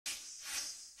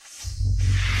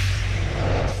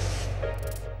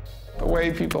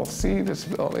way people see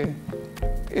disability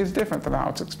is different than how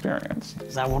it's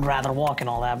experienced. I would rather walk and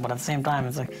all that, but at the same time,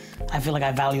 it's like, I feel like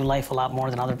I value life a lot more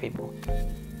than other people.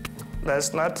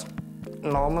 There's not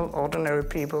normal, ordinary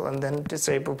people and then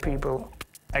disabled people.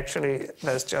 Actually,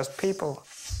 there's just people.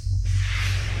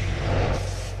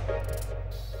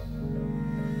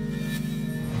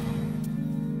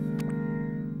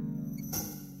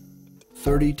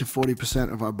 "30 to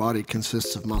 40% of our body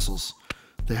consists of muscles.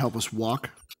 They help us walk,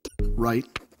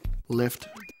 write, lift,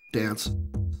 dance,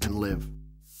 and live.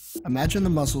 Imagine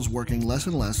the muscles working less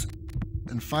and less,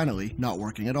 and finally not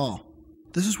working at all.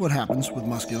 This is what happens with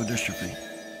muscular dystrophy.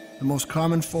 The most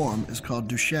common form is called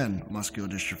Duchenne muscular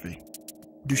dystrophy.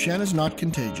 Duchenne is not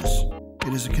contagious.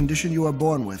 It is a condition you are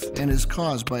born with and is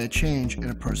caused by a change in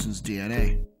a person's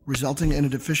DNA, resulting in a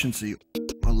deficiency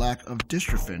or lack of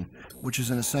dystrophin, which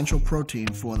is an essential protein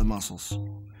for the muscles.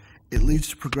 It leads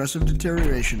to progressive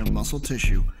deterioration of muscle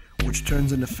tissue, which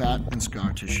turns into fat and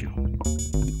scar tissue.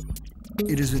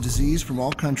 It is a disease from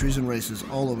all countries and races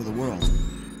all over the world.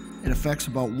 It affects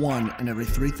about 1 in every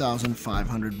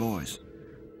 3,500 boys.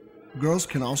 Girls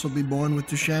can also be born with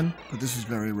Duchenne, but this is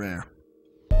very rare.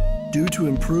 Due to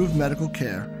improved medical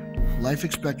care, life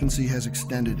expectancy has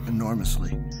extended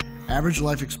enormously. Average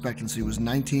life expectancy was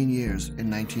 19 years in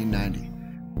 1990.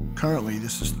 Currently,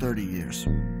 this is 30 years.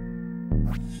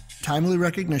 Timely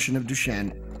recognition of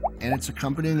Duchenne and its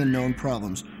accompanying and known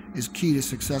problems is key to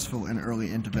successful and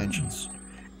early interventions.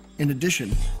 In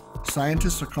addition,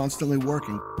 scientists are constantly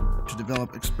working to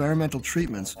develop experimental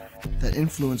treatments that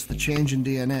influence the change in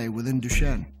DNA within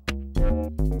Duchenne.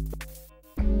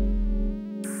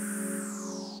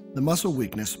 The muscle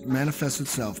weakness manifests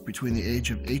itself between the age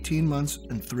of 18 months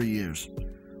and 3 years,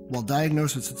 while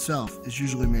diagnosis itself is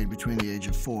usually made between the age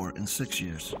of 4 and 6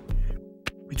 years.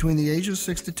 Between the ages of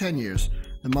 6 to 10 years,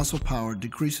 the muscle power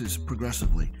decreases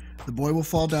progressively. The boy will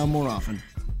fall down more often,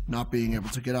 not being able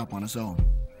to get up on his own.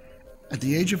 At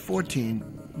the age of 14,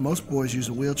 most boys use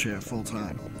a wheelchair full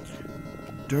time.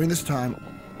 During this time,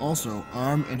 also,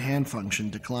 arm and hand function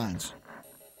declines.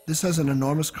 This has an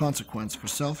enormous consequence for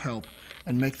self-help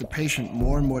and make the patient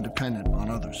more and more dependent on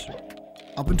others.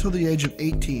 Up until the age of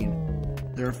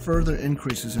 18, there are further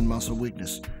increases in muscle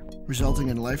weakness, resulting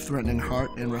in life-threatening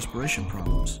heart and respiration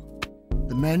problems.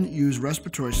 The men use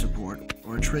respiratory support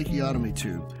or a tracheotomy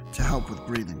tube to help with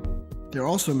breathing. There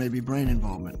also may be brain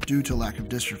involvement due to lack of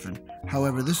dystrophin.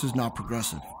 However, this is not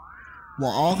progressive.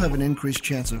 While all have an increased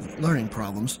chance of learning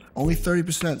problems, only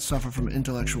 30% suffer from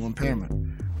intellectual impairment.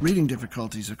 Reading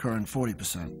difficulties occur in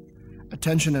 40%.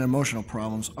 Attention and emotional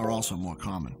problems are also more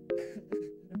common.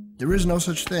 There is no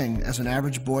such thing as an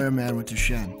average boy or man with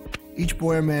Duchenne. Each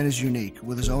boy or man is unique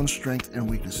with his own strengths and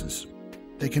weaknesses.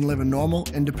 They can live a normal,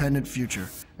 independent future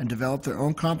and develop their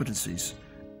own competencies,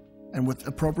 and with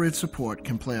appropriate support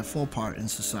can play a full part in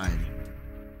society.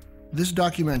 This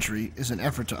documentary is an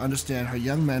effort to understand how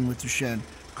young men with Duchenne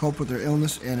cope with their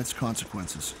illness and its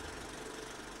consequences,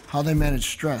 how they manage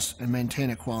stress and maintain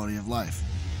a quality of life,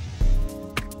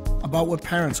 about what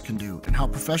parents can do and how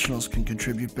professionals can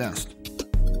contribute best.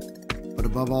 But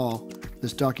above all,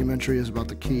 this documentary is about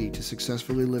the key to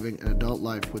successfully living an adult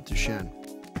life with Duchenne.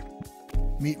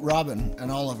 Meet Robin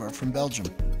and Oliver from Belgium,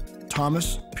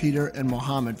 Thomas, Peter, and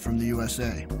Mohammed from the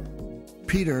USA,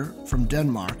 Peter from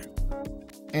Denmark,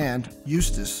 and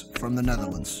Eustace from the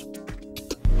Netherlands.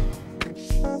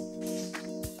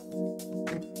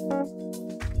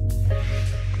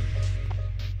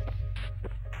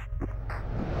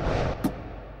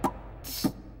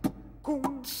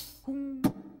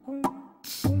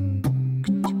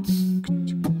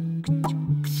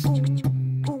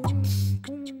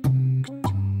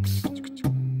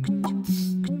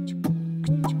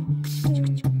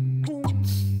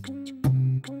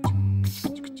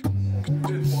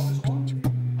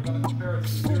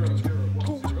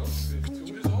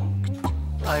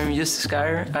 I'm Justus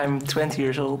Keijer, I'm 20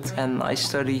 years old and I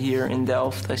study here in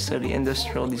Delft. I study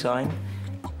industrial design.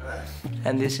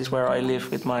 And this is where I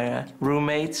live with my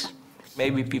roommates.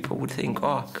 Maybe people would think,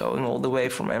 oh, going all the way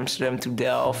from Amsterdam to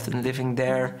Delft and living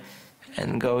there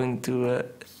and going to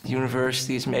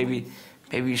universities, maybe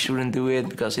you shouldn't do it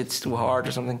because it's too hard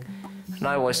or something. And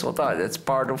I always thought, oh, that's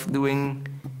part of doing.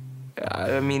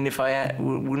 I mean, if I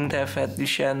wouldn't have had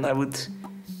Duchenne, I would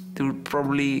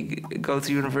probably go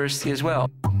to university as well.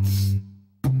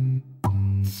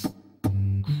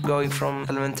 Going from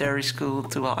elementary school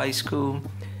to high school,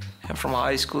 and from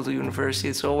high school to university,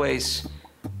 it's always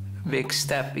a big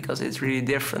step because it's really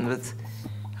different. But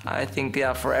I think,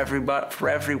 yeah, for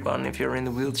everyone, if you're in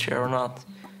the wheelchair or not,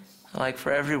 like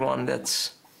for everyone,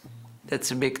 that's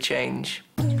a big change.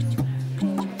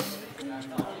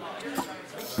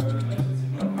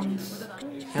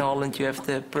 Holland you have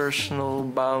the personal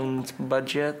bound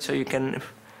budget, so you can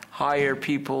hire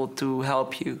people to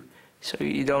help you. So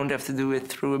you don't have to do it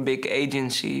through a big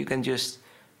agency. You can just,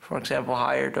 for example,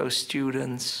 hire those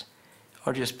students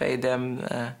or just pay them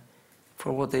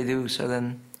for what they do. So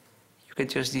then you can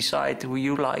just decide who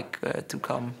you like to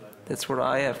come. That's what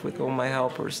I have with all my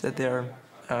helpers, that they're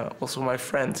also my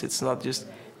friends. It's not just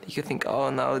that you think, oh,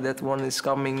 now that one is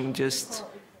coming just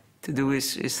to do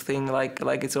his thing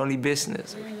like it's only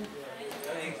business.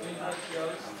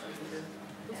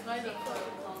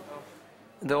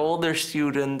 The older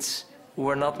students who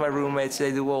are not my roommates,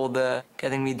 they do all the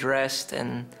getting me dressed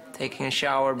and taking a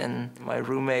shower. And my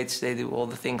roommates, they do all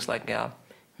the things like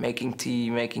making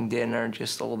tea, making dinner,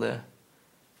 just all the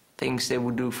things they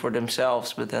would do for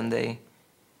themselves, but then they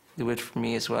do it for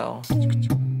me as well.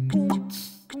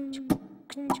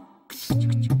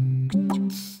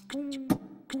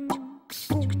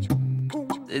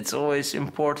 It's always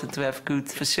important to have good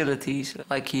facilities,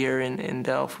 like here in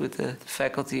Delft with the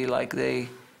faculty. Like they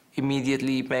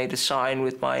immediately made a sign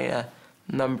with my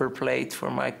number plate for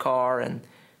my car, and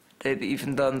they'd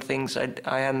even done things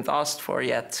I hadn't asked for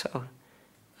yet. So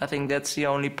I think that's the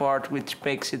only part which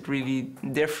makes it really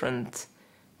different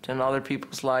than other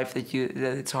people's life, that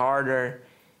it's harder.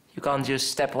 You can't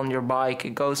just step on your bike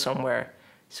and go somewhere.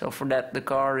 So for that, the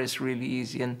car is really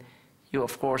easy. And you,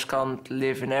 of course, can't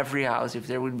live in every house. If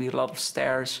there would be a lot of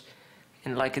stairs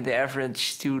in the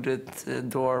average student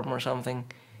dorm or something,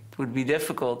 it would be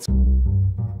difficult.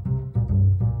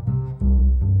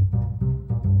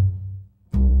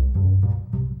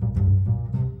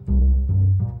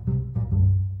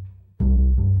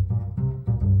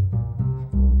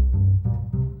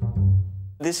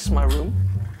 This is my room.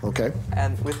 Okay.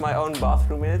 And with my own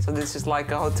bathroom in it. So this is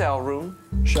like a hotel room.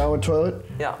 Shower, toilet?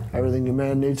 Yeah. Everything a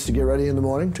man needs to get ready in the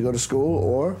morning to go to school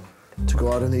or to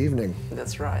go out in the evening.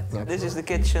 That's right. This is the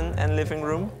kitchen and living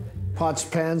room. Pots,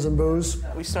 pans, and booze.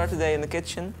 We start the day in the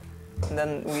kitchen. And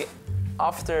then we,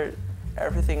 after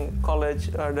everything, college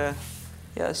or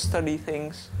the study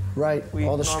things. Right,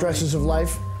 all the stresses of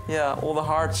life. Yeah, all the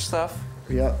hard stuff.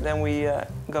 Yeah. Then we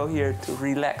go here to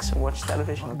relax and watch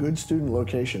television. Good student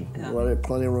location. Yeah.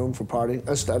 Plenty of room for partying,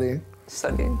 studying.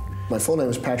 Studying. My full name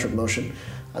is Patrick Motion.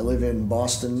 I live in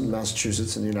Boston,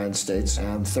 Massachusetts, in the United States.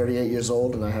 I'm 38 years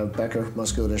old and I have Becker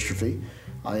muscular dystrophy.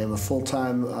 I am a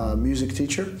full-time music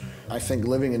teacher. I think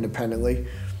living independently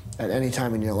at any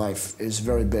time in your life is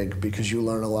very big because you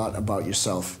learn a lot about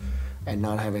yourself, and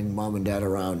not having mom and dad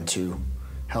around to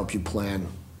help you plan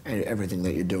everything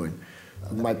that you're doing.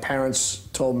 My parents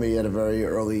told me at a very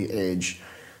early age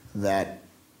that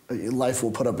life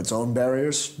will put up its own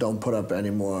barriers, don't put up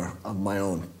any more of my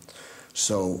own.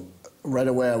 So right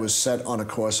away I was set on a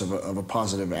course of a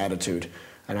positive attitude,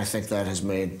 and I think that has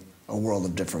made a world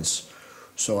of difference.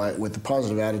 So with the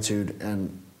positive attitude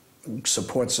and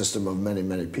support system of many,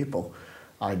 many people,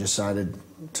 I decided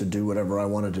to do whatever I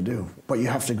wanted to do. But you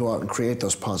have to go out and create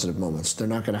those positive moments. They're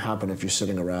not going to happen if you're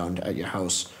sitting around at your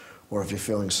house or if you're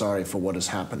feeling sorry for what has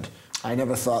happened. I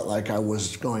never thought like I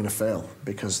was going to fail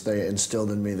because they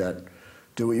instilled in me that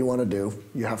do what you want to do.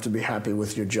 You have to be happy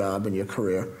with your job and your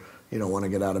career. You don't want to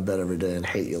get out of bed every day and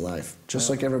hate your life, just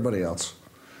like everybody else.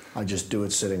 I just do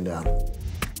it sitting down.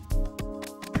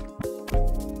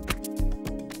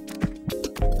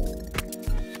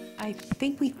 I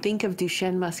think we think of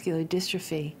Duchenne muscular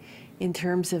dystrophy in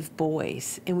terms of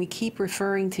boys, and we keep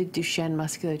referring to Duchenne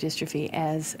muscular dystrophy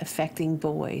as affecting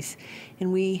boys.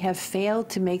 And we have failed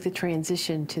to make the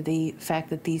transition to the fact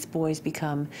that these boys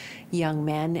become young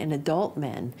men and adult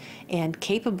men and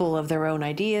capable of their own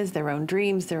ideas, their own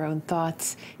dreams, their own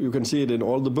thoughts. You can see it in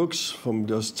all the books from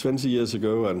just 20 years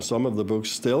ago, and some of the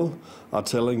books still are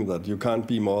telling that you can't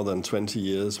be more than 20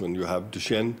 years when you have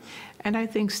Duchenne. And I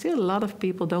think still a lot of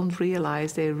people don't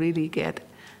realize they really get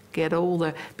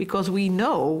older, because we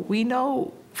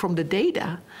know from the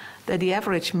data that the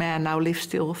average man now lives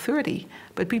till 30,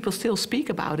 but people still speak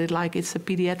about it like it's a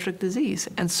pediatric disease,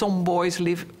 and some boys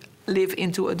live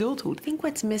into adulthood. I think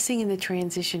what's missing in the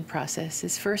transition process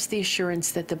is first the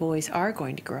assurance that the boys are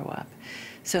going to grow up.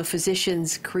 So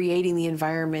physicians creating the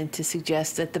environment to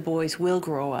suggest that the boys will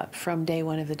grow up from day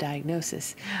one of the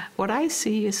diagnosis. What I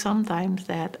see is sometimes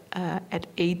that at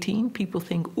 18 people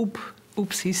think,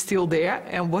 oops, he's still there,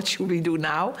 and what should we do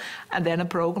now? And then a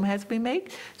program has to be made.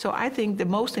 So I think the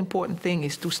most important thing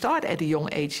is to start at a young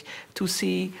age to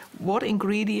see what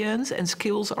ingredients and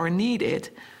skills are needed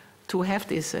to have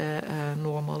this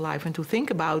normal life and to think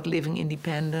about living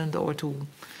independent or to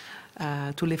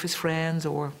to live with friends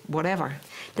or whatever.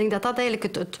 Ik denk dat dat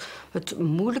eigenlijk het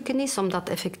moeilijke is, omdat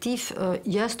effectief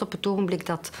juist op het ogenblik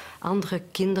dat andere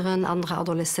kinderen, andere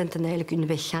adolescenten eigenlijk hun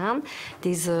weg gaan,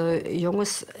 deze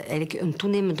jongens eigenlijk een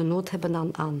toenemende nood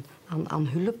hebben aan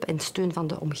hulp en steun van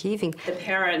de omgeving. The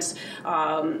parents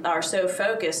are so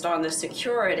focused on the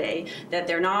security that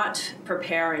they're not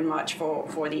preparing much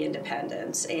for the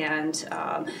independence. And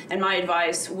my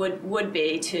advice would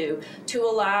be to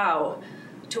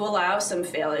allow some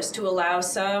failures, to allow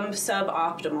some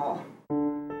suboptimal.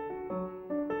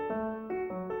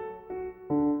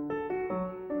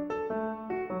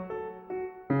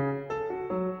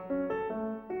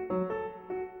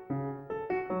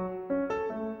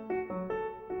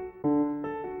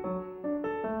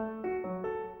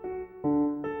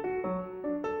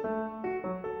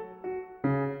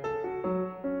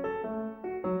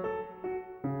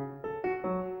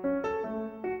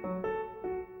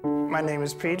 My name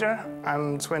is Peter.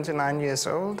 I'm 29 years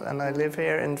old and I live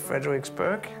here in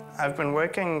Frederiksberg. I've been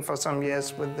working for some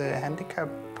years with the handicap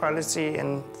policy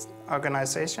in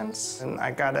organizations, and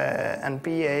I got an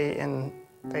BA in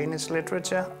Danish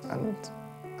literature, and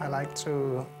I like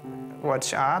to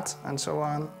watch art and so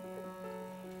on.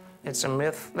 It's a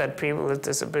myth that people with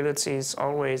disabilities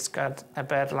always got a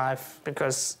bad life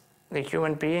because they're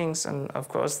human beings, and of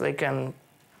course they can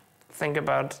think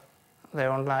about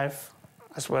their own life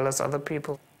as well as other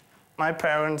people. My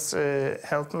parents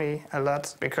helped me a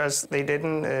lot because they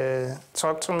didn't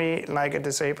talk to me like a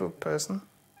disabled person.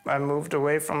 I moved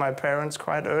away from my parents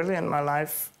quite early in my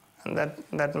life, and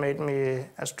that made me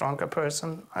a stronger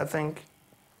person, I think.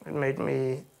 It made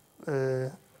me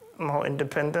more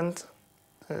independent.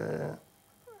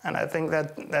 And I think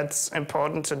that's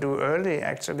important to do early,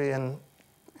 actually,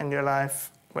 in your life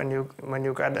when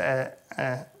you got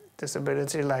a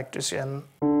disability like Duchenne.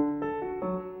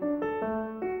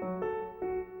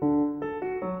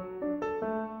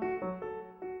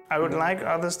 I would like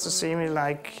others to see me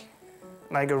like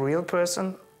a real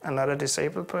person and not a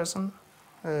disabled person.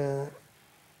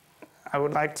 I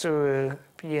would like to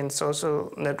be in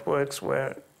social networks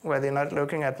where they're not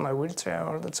looking at my wheelchair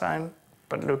all the time,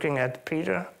 but looking at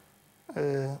Peter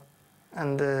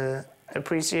and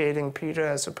appreciating Peter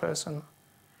as a person.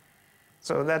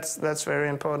 So that's very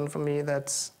important for me,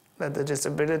 that the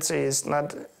disability is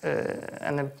not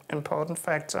an important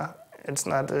factor. It's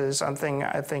not something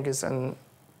I think is an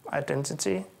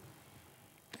identity.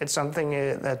 It's something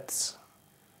that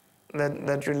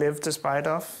you live despite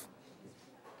of.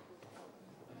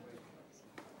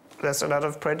 There's a lot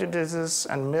of prejudices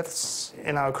and myths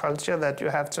in our culture that you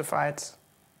have to fight.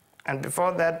 And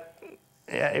before that,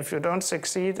 if you don't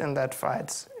succeed in that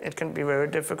fight, it can be very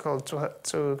difficult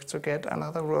to get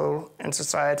another role in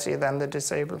society than the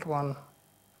disabled one.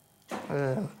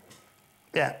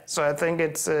 So I think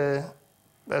it's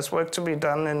there's work to be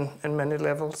done in many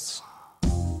levels.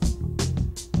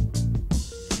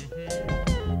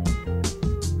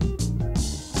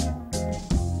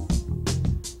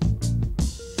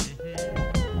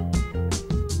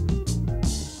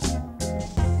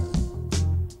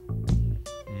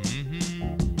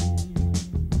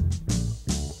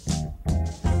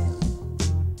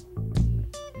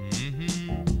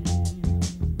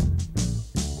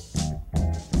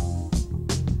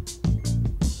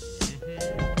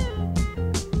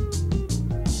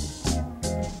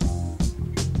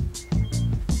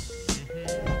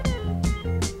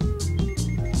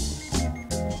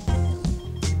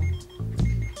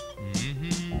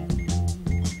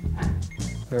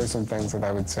 There are some things that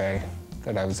I would say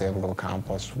that I was able to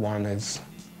accomplish. One is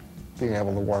being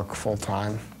able to work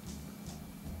full-time.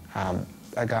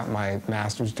 I got my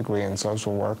master's degree in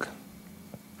social work.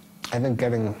 I think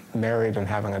getting married and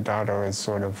having a daughter is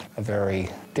sort of a very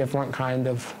different kind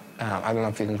of, I don't know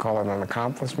if you can call it an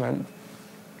accomplishment.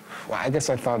 Well, I guess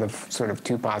I thought of sort of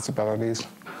two possibilities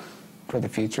for the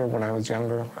future when I was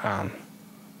younger.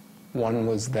 One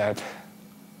was that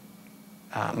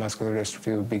muscular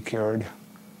dystrophy would be cured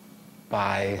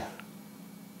by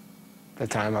the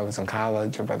time I was in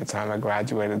college or by the time I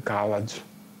graduated college.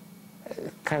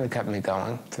 It kind of kept me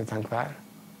going to think that.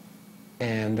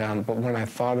 And but when I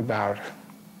thought about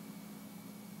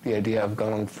the idea of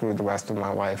going through the rest of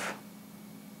my life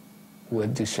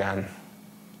with Duchenne,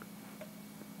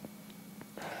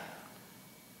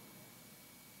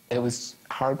 it was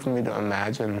hard for me to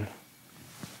imagine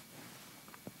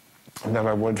that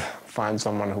I would find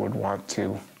someone who would want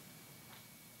to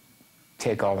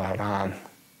take all that on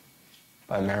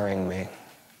by marrying me.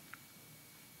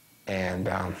 And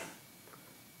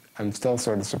I'm still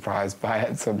sort of surprised by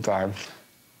it sometimes.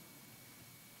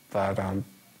 But I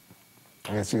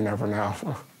guess you never know.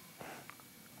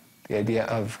 the idea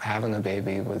of having a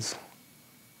baby was,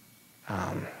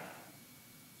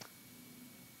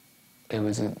 it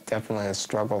was definitely a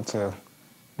struggle to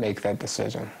make that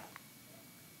decision,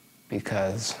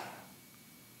 because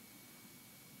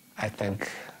I think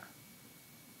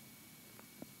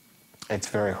it's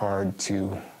very hard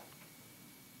to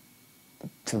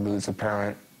lose a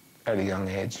parent at a young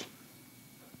age.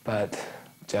 But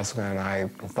Jessica and I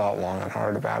thought long and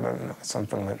hard about it, and it was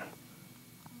something that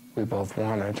we both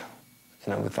wanted.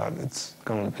 You know, we thought it's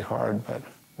going to be hard, but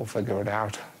we'll figure it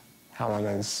out. Helen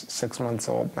is 6 months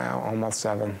old now, almost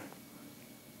 7,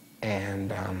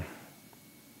 and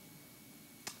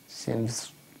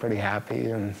seems pretty happy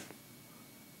and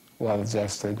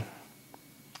well-adjusted.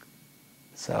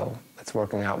 So it's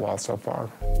working out well so far.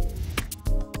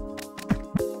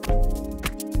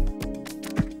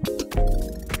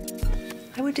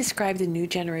 I would describe the new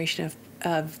generation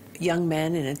of young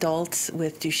men and adults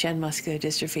with Duchenne muscular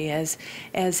dystrophy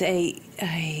as a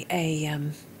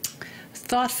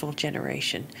thoughtful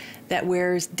generation that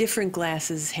wears different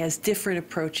glasses, has different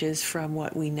approaches from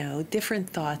what we know, different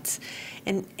thoughts,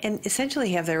 and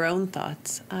essentially have their own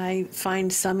thoughts. I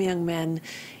find some young men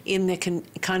in the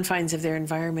confines of their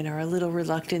environment are a little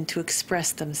reluctant to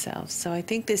express themselves. So I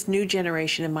think this new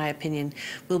generation, in my opinion,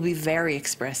 will be very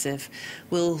expressive,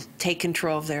 will take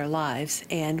control of their lives,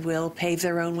 and will pave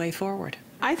their own way forward.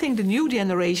 I think the new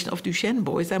generation of Duchenne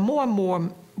boys, there are more and more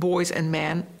boys and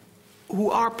men who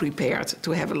are prepared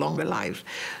to have a longer life.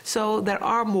 So there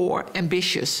are more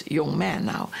ambitious young men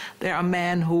now. There are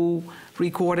men who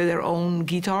recorded their own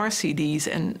guitar CDs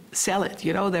and sell it.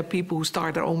 You know, there are people who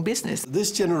start their own business.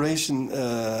 This generation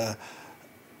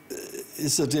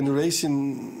is a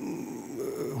generation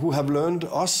who have learned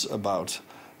us about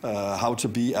how to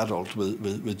be adult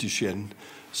with Duchenne.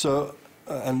 So,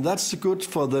 and that's good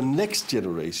for the next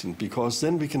generation, because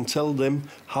then we can tell them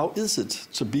how is it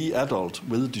to be adult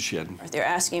with Duchenne. They're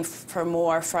asking for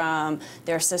more from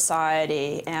their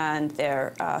society and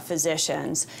their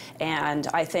physicians, and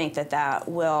I think that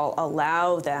will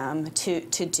allow them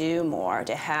to do more,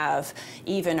 to have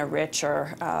even a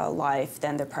richer life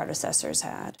than their predecessors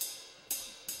had.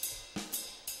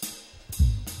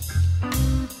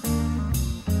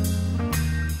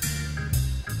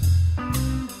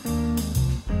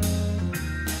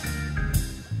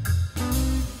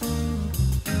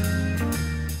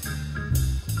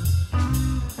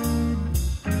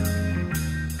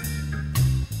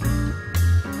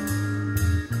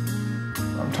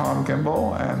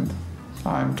 And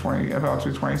I'm about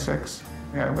to be 26.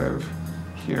 I live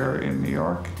here in New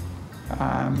York,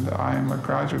 and I'm a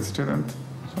graduate student.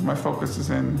 So my focus is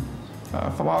in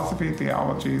philosophy,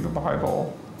 theology, the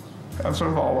Bible. I'm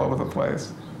sort of all over the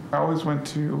place. I always went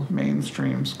to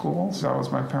mainstream schools. That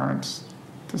was my parents'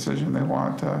 decision. They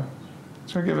wanted to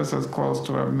sort of give us as close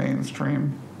to a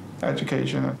mainstream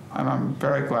education, and I'm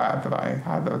very glad that I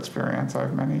had that experience. I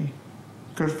have many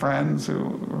good friends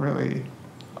who really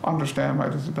understand my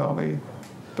disability.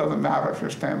 It doesn't matter if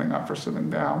you're standing up or sitting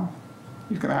down.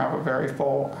 You can have a very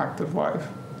full, active life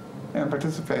and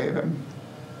participate and,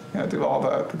 you know, do all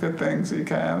the good things you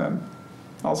can, and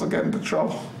also get into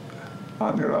trouble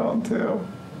on your own too,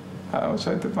 which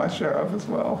I did my share of as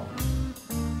well.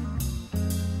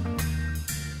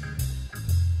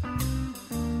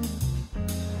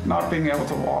 Not being able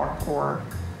to walk or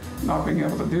not being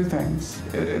able to do things,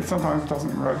 it sometimes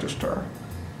doesn't register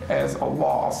as a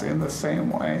loss in the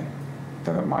same way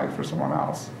that it might for someone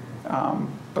else.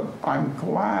 But I'm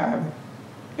glad,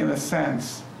 in a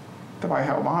sense, that I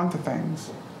held on to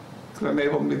things, because it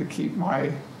enabled me to keep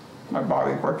my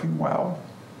body working well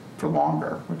for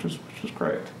longer, which was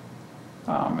great.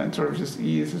 And sort of just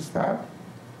eases that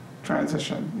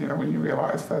transition, you know, when you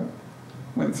realize that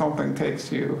when something takes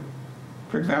you,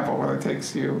 for example, when it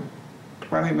takes you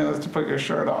 20 minutes to put your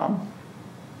shirt on,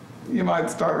 you might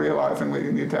start realizing that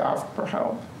you need to ask for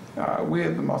help.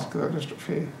 With the muscular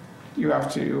dystrophy, you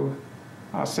have to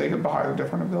say goodbye to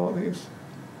different abilities,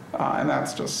 and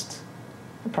that's just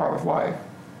a part of life,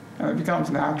 and it becomes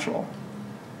natural.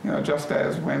 You know, just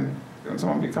as when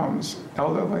someone becomes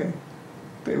elderly,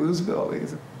 they lose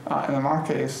abilities, and in our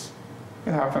case,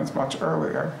 it happens much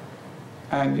earlier,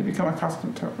 and you become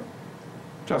accustomed to it.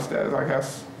 Just as, I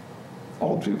guess,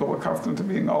 old people are accustomed to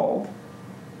being old.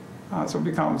 So it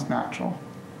becomes natural,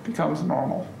 becomes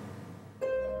normal.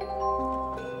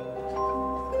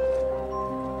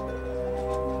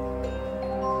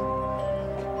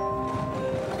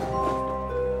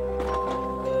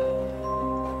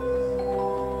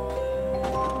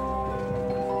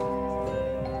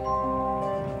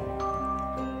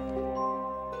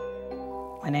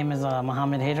 My name is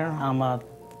Mohammed Haider. I'm a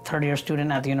third-year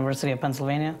student at the University of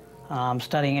Pennsylvania,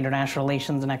 studying international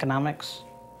relations and economics.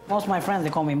 Most of my friends, they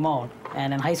call me Mo.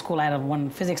 And in high school, I had one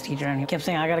physics teacher, and he kept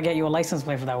saying, I gotta get you a license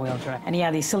plate for that wheelchair. And he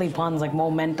had these silly puns like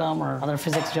momentum or other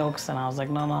physics jokes, and I was like,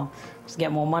 no, just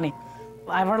get more money.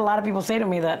 I've heard a lot of people say to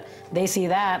me that they see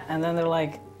that, and then they're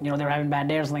like, you know, they were having a bad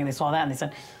day or something, and they saw that, and they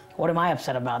said, what am I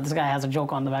upset about? This guy has a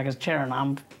joke on the back of his chair, and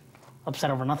I'm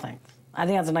upset over nothing. I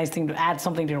think that's a nice thing to add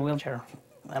something to your wheelchair.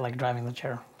 I like driving the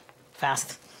chair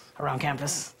fast around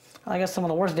campus. I guess some of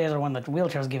the worst days are when the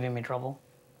wheelchair's giving me trouble,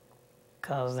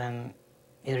 because then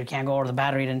either you can't go or the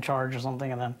battery didn't charge or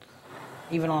something, and then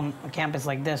even on a campus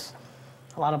like this,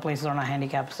 a lot of places are not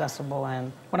handicap accessible,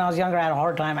 and when I was younger, I had a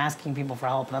hard time asking people for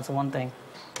help. That's the one thing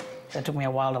that took me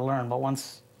a while to learn, but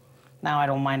now I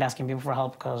don't mind asking people for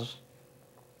help because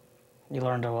you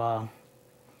learn to,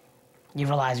 you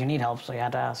realize you need help, so you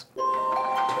had to ask.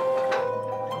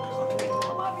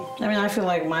 I mean, I feel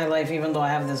like my life, even though I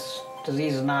have this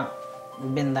disease, has not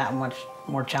been that much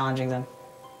more challenging than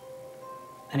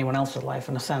anyone else's life,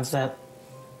 in the sense that,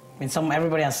 I mean,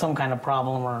 everybody has some kind of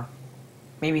problem, or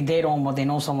maybe they don't, but they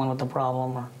know someone with the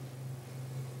problem, or,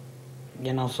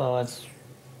 you know, so it's,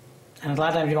 and a lot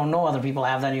of times you don't know other people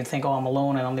have that, and you think, oh, I'm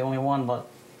alone and I'm the only one, but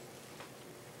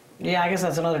yeah, I guess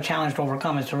that's another challenge to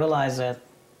overcome, is to realize that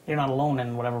you're not alone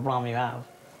in whatever problem you have.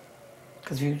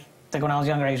 Because like when I was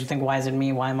younger, I used to think, why is it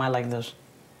me? Why am I like this?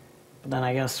 But then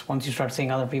I guess once you start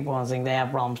seeing other people and seeing they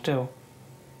have problems too,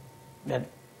 that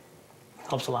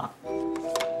helps a lot.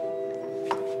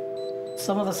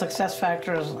 Some of the success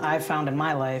factors I found in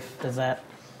my life is that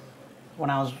when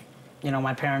I was, you know,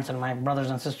 my parents and my brothers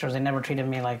and sisters, they never treated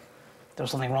me like there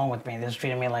was something wrong with me. They just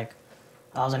treated me like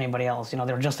I was anybody else. You know,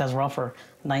 they were just as rough or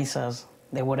nice as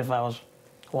they would if I was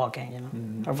walking, you know,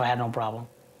 or if I had no problem.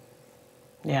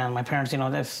 Yeah, and my parents, you know,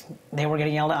 they were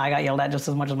getting yelled at, I got yelled at just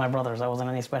as much as my brothers. I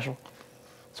wasn't any special.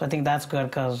 So I think that's good,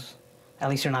 because at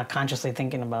least you're not consciously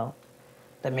thinking about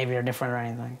that maybe you're different or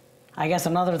anything. I guess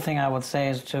another thing I would say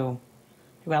is you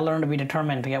gotta learn to be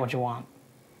determined to get what you want.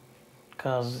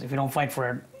 Because if you don't fight for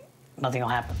it, nothing will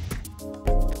happen.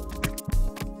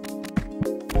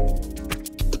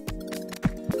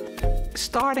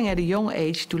 Starting at a young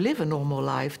age to live a normal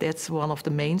life, that's one of the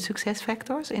main success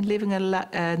factors in living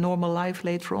a normal life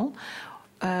later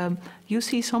on. You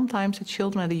see sometimes that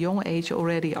children at a young age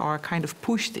already are kind of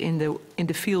pushed in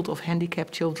the field of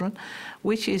handicapped children,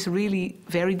 which is really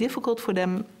very difficult for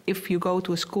them if you go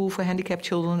to a school for handicapped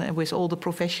children and with all the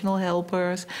professional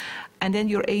helpers, and then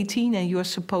you're 18 and you're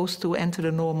supposed to enter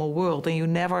the normal world, and you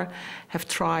never have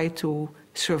tried to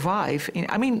survive.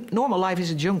 I mean, normal life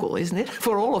is a jungle, isn't it,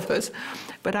 for all of us?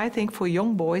 But I think for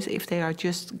young boys, if they are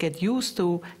just get used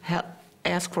to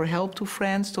ask for help to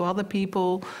friends, to other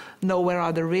people, know where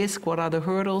are the risks, what are the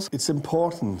hurdles. It's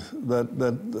important that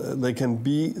they can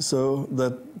be so,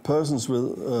 that persons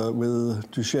with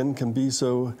Duchenne can be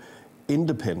so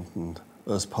independent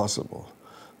as possible,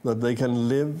 that they can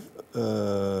live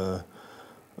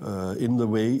in the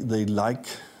way they like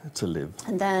to live.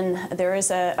 And then there is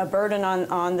a burden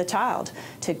on the child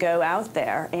to go out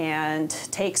there and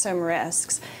take some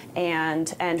risks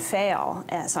and fail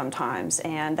sometimes,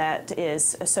 and that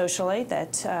is socially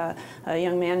that a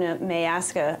young man may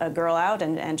ask a girl out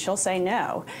and she'll say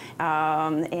no,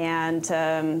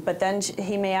 but then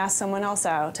he may ask someone else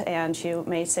out and she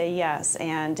may say yes,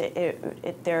 and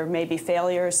there may be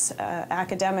failures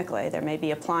academically, there may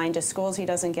be applying to schools he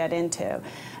doesn't get into,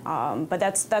 but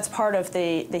that's part of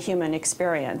the human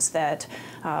experience that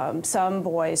some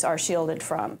boys are shielded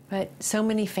from. But so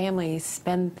many families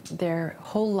spend their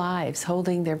whole lives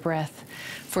holding their breath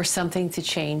for something to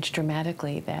change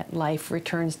dramatically, that life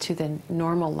returns to the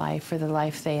normal life or the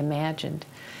life they imagined.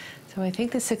 So I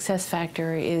think the success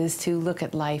factor is to look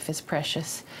at life as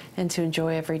precious and to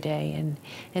enjoy every day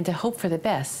and to hope for the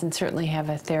best, and certainly have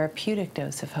a therapeutic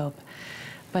dose of hope,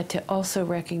 but to also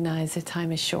recognize that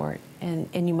time is short and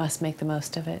you must make the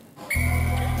most of it.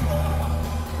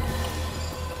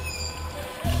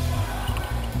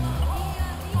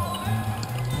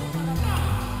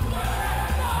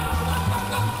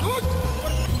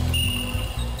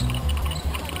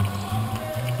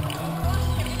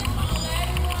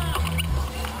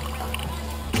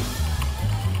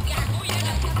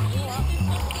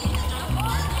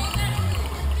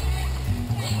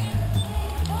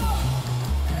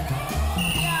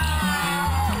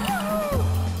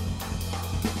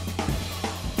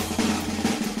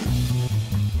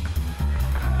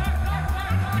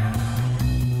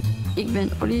 Ik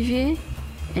ben Olivier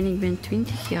en ik ben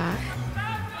 20 jaar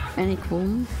en ik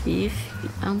woon hier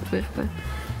in Antwerpen.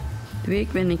 De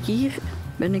week ben ik hier,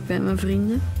 ben ik bij mijn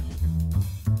vrienden.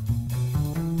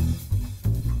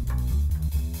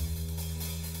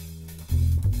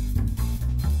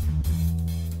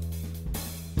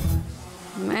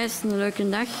 Voor mij is het een leuke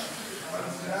dag.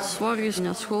 's morgens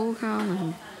naar school gaan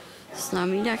en 's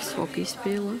namiddags hockey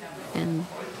spelen. En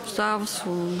 's avonds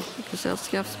gewoon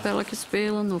gezelschapsspelletjes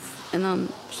spelen. En dan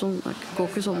soms dat ik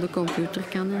ook eens op de computer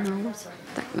kan en alles.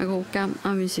 Dat ik me gewoon kan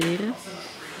amuseren.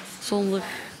 Zonder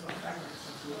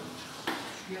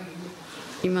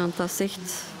iemand dat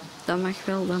zegt, dat mag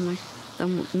wel, dat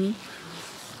moet niet.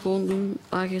 Gewoon doen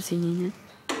waar je zin in hebt.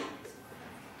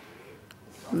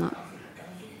 Nou,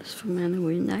 dat is voor mij een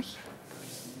goede dag.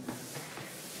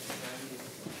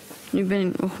 Nu ben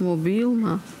ik nog mobiel,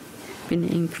 maar binnen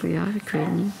enkele jaren, ik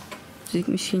weet niet. Zit ik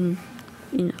misschien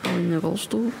al in een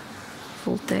rolstoel,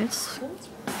 voltijds.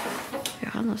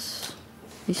 Ja, dat is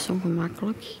niet zo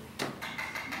gemakkelijk.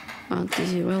 Maar het is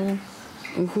hier wel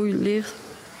een goed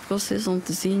leerproces om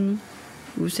te zien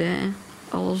hoe zij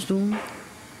alles doen.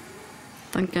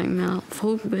 Dan kan ik me al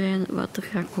voorbereiden wat er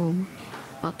gaat komen.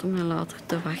 Wat er mij later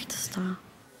te wachten staat.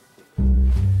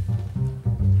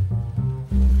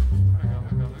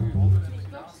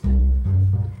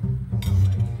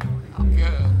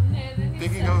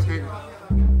 Denk ik als ik...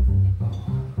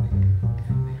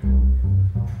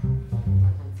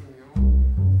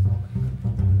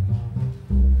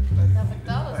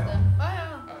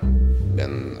 Ik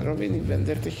ben Robin, ik ben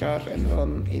 30 jaar en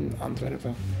woon in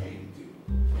Antwerpen.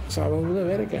 Ik zou wel willen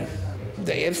werken.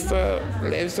 De eerste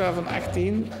levensstijl van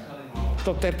 18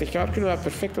 tot 30 jaar kunnen we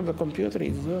perfect op de computer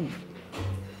iets doen.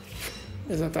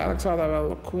 Dus uiteindelijk zou dat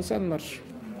wel goed zijn, maar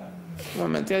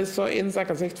momenteel is het zo eens dat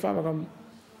je zegt van we gaan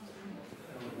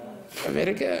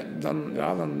werken,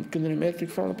 dan kun je er meer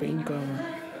terugvallen op je inkomen.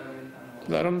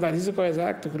 Daarom dat risico is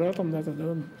eigenlijk te groot om dat te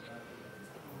doen.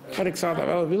 Maar ik zou dat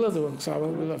wel willen doen. Ik zou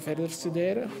wel willen verder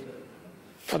studeren.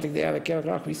 Want ik deed eigenlijk heel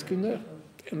graag wiskunde.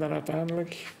 En dan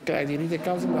uiteindelijk krijg je niet de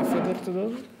kans om dat verder te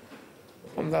doen.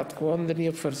 Omdat het gewoon er niet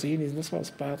op voorzien is. Dat is wel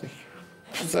spijtig.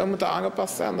 Het zou moeten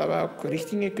aangepast zijn dat wij ook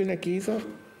richtingen kunnen kiezen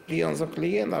die ons ook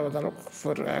liggen. En dat we dan ook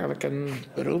voor eigenlijk een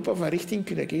beroep of een richting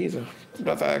kunnen kiezen.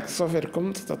 Dat het eigenlijk zover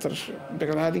komt dat er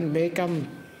begeleiding mee kan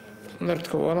naar het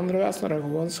gewoon onderwijs, naar een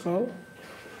gewone school.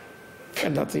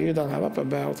 En dat die je dan helpen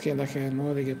bij hetgeen dat je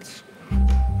nodig hebt.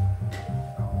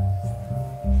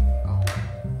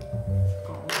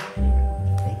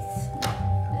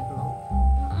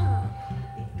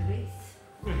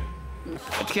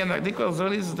 Hetgeen dat ik dikwijls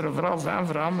doe, is dat er vooral zijn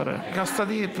veranderen. Gasten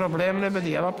die problemen hebben,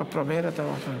 die helpen proberen te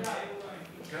helpen.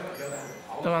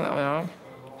 Ja.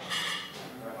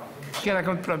 Hetgeen dat je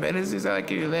moet proberen is eigenlijk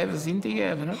je leven zin te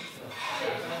geven. Hè.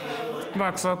 Ik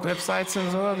maak zo ook websites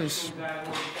en zo, dus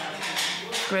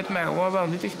ik weet mij gewoon wel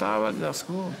nuttig te houden, dat is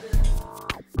goed.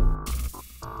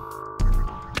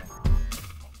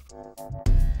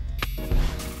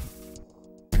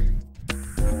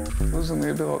 Losing the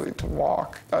ability to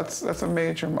walk, that's a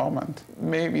major moment.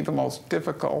 Maybe the most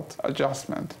difficult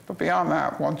adjustment. But beyond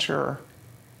that, once you're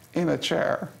in a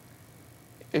chair,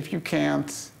 if you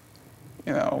can't,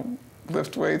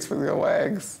 lift weights with your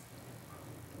legs,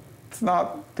 it's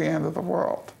not the end of the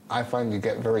world. I find you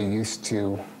get very used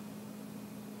to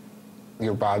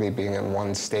your body being in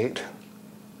one state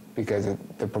because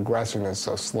the progression is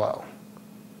so slow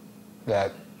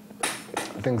that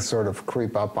things sort of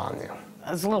creep up on you.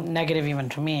 It's a little negative even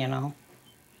to me,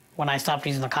 when I stopped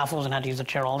using the CAFOs and had to use the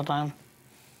chair all the time.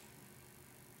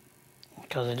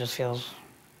 Because it just feels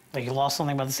like you lost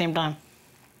something, but at the same time,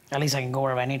 at least I can go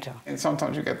wherever I need to. And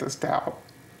sometimes you get this doubt,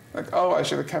 like, oh, I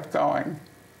should have kept going.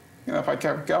 If I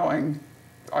kept going,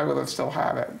 I would have still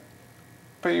had it.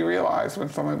 But you realize when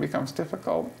something becomes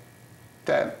difficult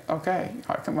that, okay,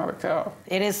 I can let it go.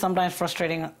 It is sometimes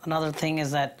frustrating. Another thing is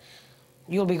that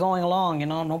you'll be going along,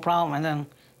 no problem, and then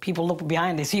people look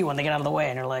behind, they see you when they get out of the way,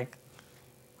 and you're like,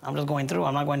 I'm just going through,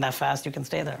 I'm not going that fast, you can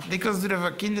stay there. Dikwijls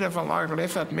durven kinderen van lagere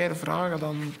leeftijd meer vragen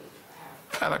dan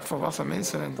eigenlijk volwassen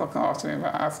mensen. They'll come up to me and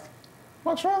ask,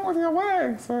 what's wrong with your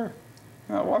legs? Or,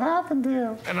 what happened to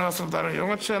you? En dan was er daar een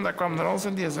jongetje en dat kwam naar ons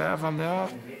en die zei van, ja,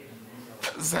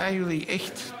 zijn jullie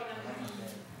echt?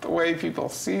 The way people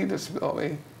see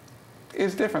disability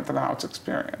is different than how it's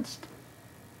experienced,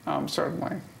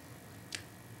 certainly.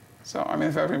 So,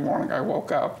 if every morning I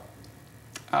woke up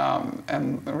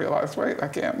and realized, wait, I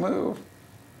can't move,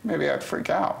 maybe I'd freak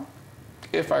out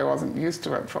if I wasn't used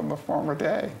to it from the former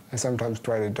day. I sometimes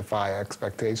try to defy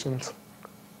expectations.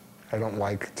 I don't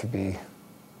like to be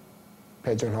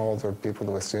pigeonholed or people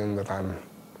to assume that I'm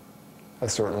a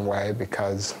certain way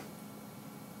because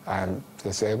I'm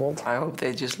disabled. I hope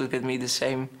they just look at me the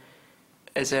same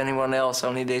as anyone else,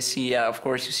 only they see, yeah, of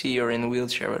course you see you're in a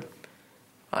wheelchair, but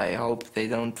I hope they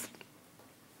don't.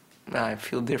 I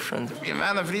feel different. In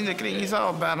mijn vriendenkring is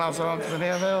al bijna zo, want er zijn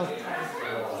heel veel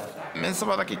mensen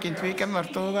waar ik in het weekend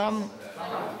naartoe ga.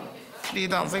 die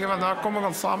dan zeggen van, nou, kom, we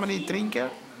gaan samen niet drinken.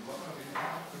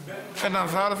 En dan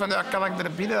vragen van, ja, kan ik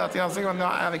er binnen? Dat die dan zeggen van,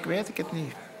 ja, eigenlijk weet ik het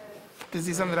niet. Dus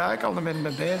die zijn er eigenlijk al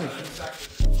mee bezig.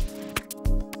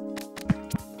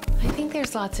 I think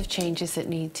there's lots of changes that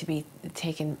need to be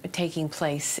taking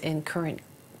place in current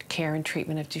care and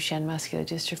treatment of Duchenne muscular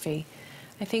dystrophy.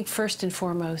 I think first and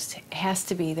foremost has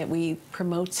to be that we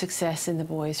promote success in the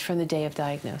boys from the day of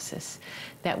diagnosis,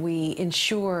 that we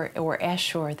ensure or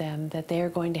assure them that they are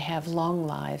going to have long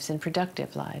lives and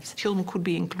productive lives. Children could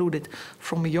be included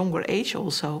from a younger age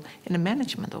also in the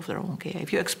management of their own care.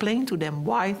 If you explain to them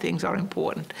why things are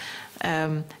important,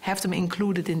 have them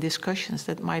included in discussions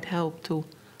that might help to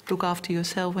look after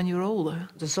yourself when you're older.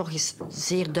 De zorg is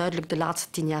zeer duidelijk de laatste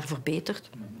 10 jaar verbeterd.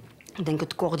 Ik denk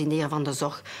het coördineren van de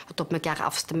zorg, het op elkaar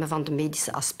afstemmen van de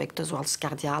medische aspecten, zoals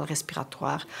cardiaal,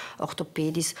 respiratoire,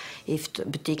 orthopedisch,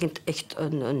 betekent echt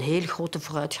een heel grote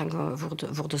vooruitgang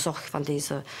voor de zorg van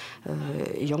deze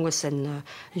jongens en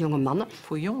jonge mannen.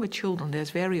 For younger children,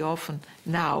 there's very often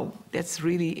now, that's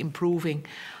really improving,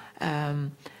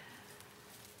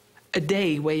 a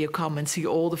day where you come and see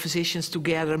all the physicians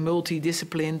together,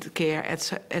 multidisciplined care,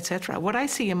 etc. What I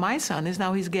see in my son is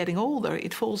now he's getting older,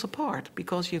 it falls apart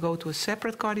because you go to a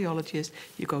separate cardiologist,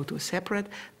 you go to a separate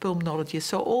pulmonologist.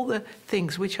 So all the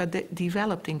things which are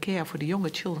developed in care for the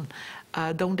younger children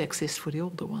don't exist for the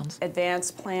older ones.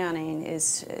 Advanced planning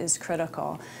is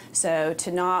critical. So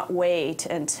to not wait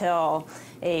until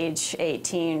age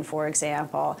 18, for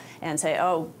example, and say,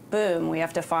 oh, boom, we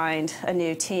have to find a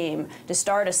new team, to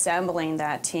start assembling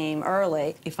that team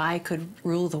early. If I could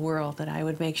rule the world, that I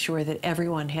would make sure that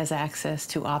everyone has access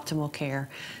to optimal care,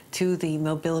 to the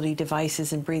mobility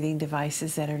devices and breathing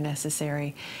devices that are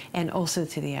necessary, and also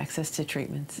to the access to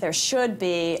treatments. There should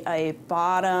be a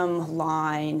bottom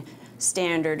line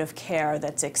standard of care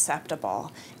that's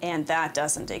acceptable, and that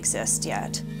doesn't exist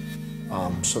yet.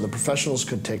 So the professionals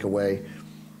could take away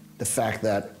the fact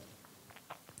that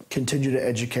continue to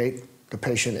educate the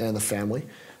patient and the family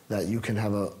that you can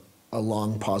have a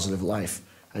long, positive life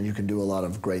and you can do a lot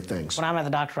of great things. When I'm at the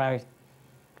doctor, I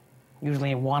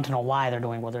usually want to know why they're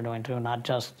doing what they're doing too, not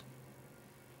just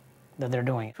that they're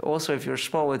doing it. Also, if you're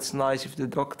small, it's nice if the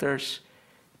doctors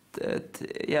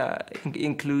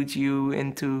include you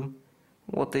into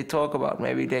what they talk about.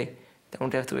 Maybe they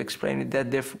don't have to explain it that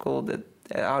difficult,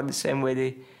 how the same way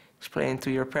they explain it to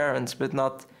your parents, but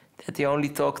not that they only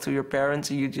talk to your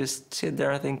parents and you just sit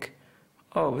there and think,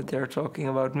 oh, but they're talking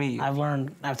about me. I've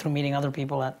learned through meeting other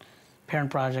people at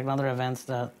Parent Project and other events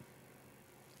that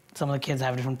some of the kids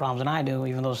have different problems than I do,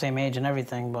 even though same age and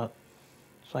everything, but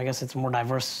so I guess it's a more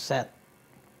diverse set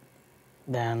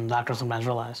than doctors sometimes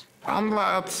realize.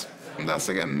 Aanlaat dat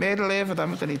ze gaan medeleven, dat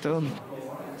moeten niet doen.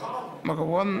 Maar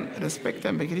gewoon respect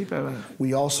en begrip hebben.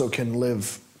 We also can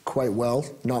live quite well,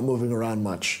 not moving around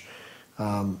much.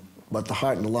 But the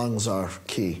heart and the lungs are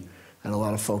key, and a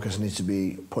lot of focus needs to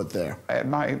be put there. At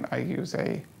night, I use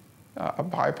a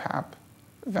BiPAP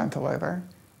ventilator,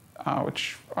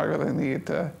 which I really need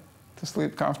to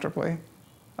sleep comfortably.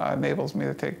 Enables me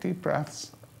to take deep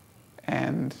breaths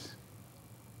and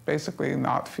basically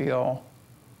not feel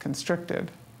constricted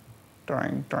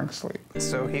during sleep.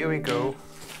 So here we go.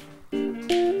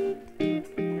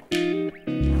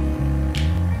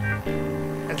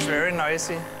 It's very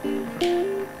noisy.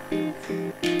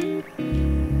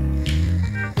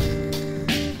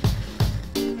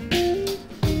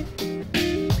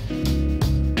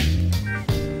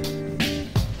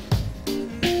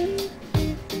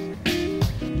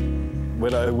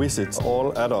 When I visit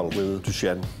all adults with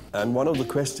Duchenne, and one of the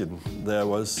questions there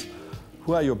was,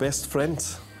 who are your best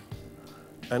friends?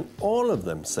 And all of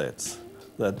them said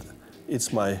that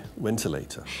it's my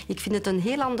ventilator. Ik vind het een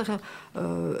heel andere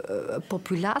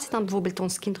populatie dan bijvoorbeeld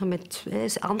ons kinderen met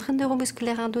andere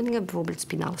neuromusculaire aandoeningen, bijvoorbeeld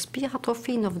spinale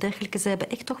spieratrofie of dergelijke. Ze hebben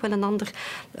echt toch wel een ander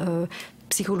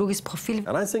psychologisch profiel.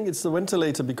 And I think it's the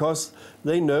ventilator because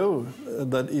they know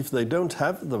that if they don't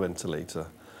have the ventilator,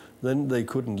 then they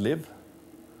couldn't live.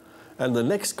 And the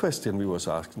next question we was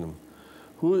asking them,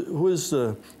 who is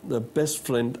the best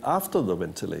friend after the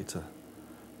ventilator?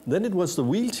 Then it was the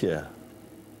wheelchair.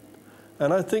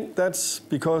 And I think that's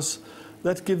because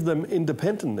that gives them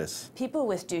independence. People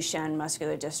with Duchenne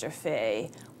muscular dystrophy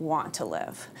want to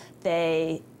live.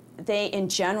 They they in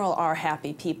general are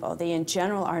happy people. They in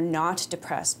general are not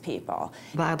depressed people.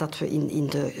 Waar dat we in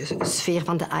de sfeer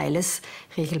van de ALS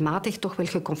regelmatig toch wel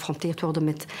geconfronteerd worden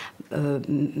met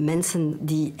mensen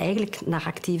die eigenlijk naar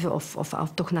actieve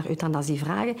of toch naar euthanasie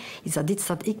vragen, is dat iets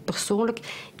dat ik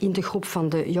persoonlijk in de groep van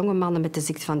de jonge mannen met de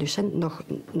ziekte van Duchenne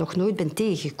nog nooit ben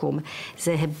tegengekomen.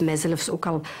 Zij hebben mij zelfs ook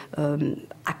al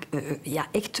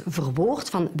echt verwoord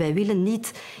van wij willen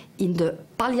niet in de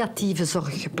palliatieve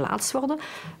zorg geplaatst worden,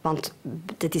 want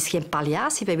dit is geen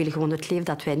palliatie. Wij willen gewoon het leven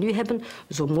dat wij nu hebben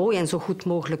zo mooi en zo goed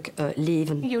mogelijk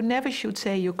leven. You never should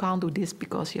say you can't do this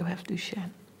because you have Duchenne.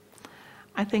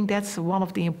 I think that's one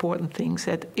of the important things,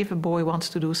 that if a boy wants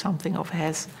to do something or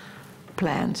has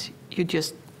plans, you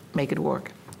just make it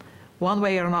work. One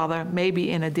way or another, maybe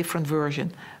in a different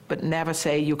version, but never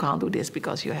say you can't do this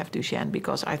because you have Duchenne,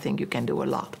 because I think you can do a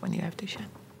lot when you have Duchenne.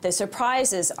 The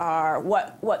surprises are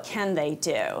what can they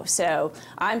do? So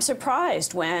I'm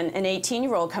surprised when an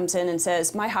 18-year-old comes in and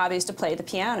says, my hobby is to play the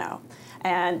piano.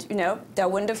 And, you know, that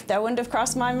wouldn't have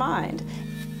crossed my mind.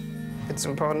 It's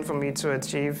important for me to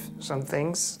achieve some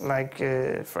things, like,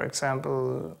 for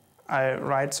example, I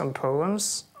write some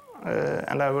poems,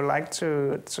 and I would like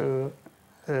to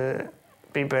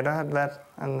be better at that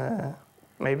and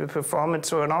maybe perform it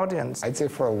to an audience. I'd say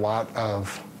for a lot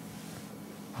of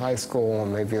high school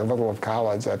and maybe a little of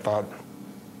college, I thought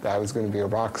that I was going to be a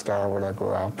rock star when I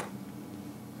grew up.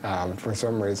 For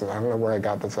some reason, I don't know where I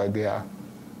got this idea,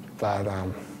 but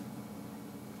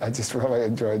I just really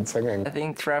enjoyed singing. I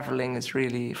think traveling is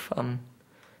really fun.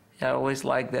 Yeah, I always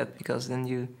like that because then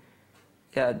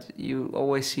you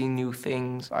always see new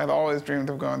things. I'd always dreamed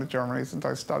of going to Germany since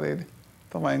I studied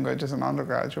the language as an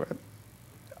undergraduate.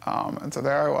 And so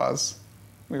there I was.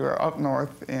 We were up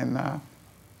north in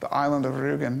the island of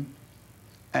Rügen,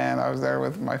 and I was there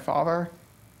with my father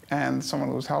and someone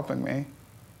who was helping me.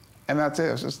 And that's it,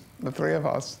 it was just the three of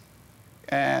us.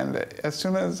 And as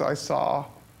soon as I saw,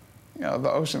 you know,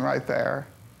 the ocean right there,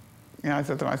 you know, I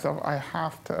said to myself, I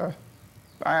have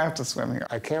to swim here.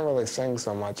 I can't really sing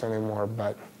so much anymore,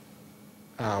 but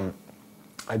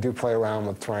I do play around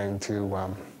with trying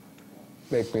to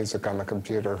make music on the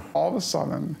computer. All of a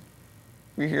sudden,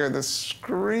 we hear this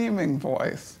screaming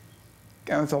voice,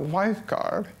 and it's a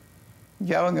lifeguard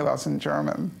yelling at us in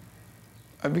German.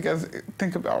 Because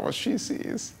think about what she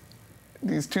sees.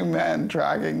 These two men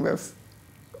dragging this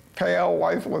pale,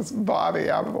 lifeless body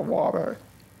out of the water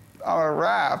on a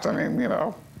raft. I mean, you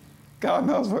know, God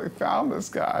knows where they found this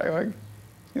guy. Like,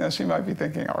 you know, she might be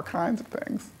thinking all kinds of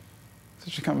things. So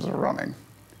she comes running.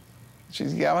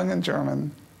 She's yelling in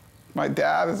German. My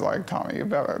dad is like, Tommy, you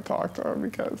better talk to her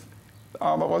because I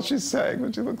don't know what she's saying,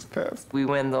 but she looks pissed. We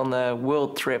went on a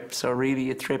world trip, so really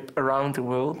a trip around the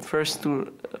world. First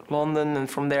to London and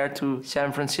from there to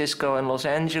San Francisco and Los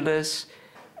Angeles.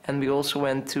 And we also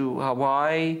went to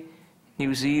Hawaii,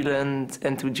 New Zealand,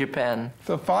 and to Japan.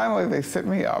 So finally they sit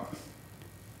me up,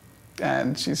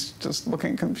 and she's just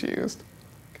looking confused.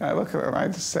 And I look at her and I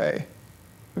just say,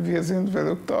 Wir sind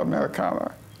verrückte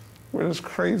Amerikaner. We're just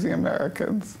crazy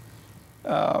Americans.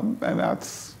 And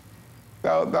that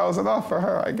was enough for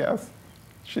her, I guess.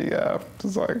 She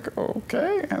was like,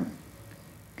 okay,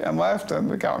 and left,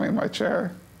 and got me in my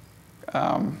chair.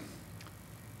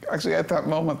 Actually, at that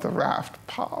moment, the raft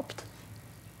popped.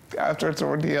 After its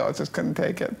ordeal, I just couldn't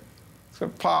take it. So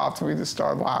it popped, and we just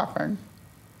started laughing,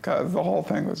 because the whole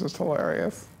thing was just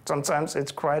hilarious. Sometimes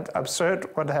it's quite absurd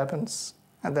what happens,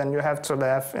 and then you have to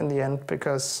laugh in the end,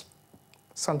 because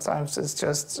sometimes it's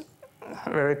just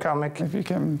very comic. If you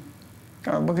can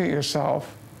kind of look at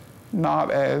yourself not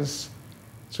as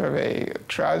sort of a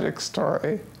tragic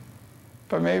story,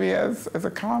 but maybe as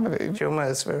a comedy. Humor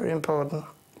is very important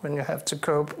when you have to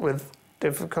cope with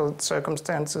difficult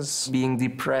circumstances. Being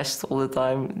depressed all the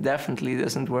time definitely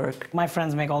doesn't work. My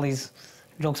friends make all these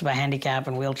jokes about handicap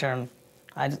and wheelchair,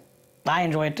 and I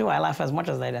enjoy it too. I laugh as much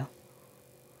as they do.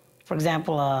 For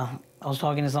example, I was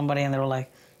talking to somebody and they were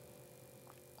like,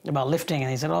 about lifting,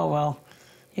 and they said, oh, well,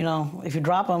 you know, if you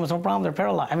drop them, it's no problem, they're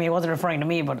paralyzed. I mean, he wasn't referring to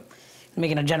me, but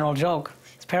making a general joke.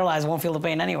 He's paralyzed, won't feel the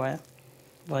pain anyway.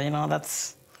 But, you know,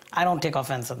 I don't take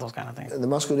offense at those kind of things. The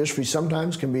muscular dystrophy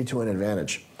sometimes can be to an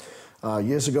advantage.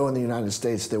 Years ago in the United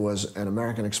States, there was an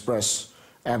American Express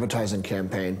advertising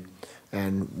campaign,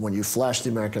 and when you flashed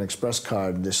the American Express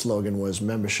card, the slogan was,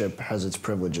 membership has its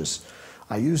privileges.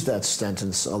 I used that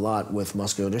sentence a lot with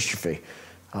muscular dystrophy.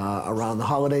 Around the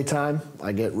holiday time,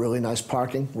 I get really nice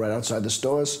parking right outside the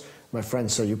stores. My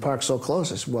friends say, you park so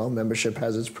close. I said, well, membership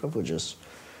has its privileges.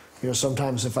 You know,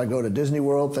 sometimes if I go to Disney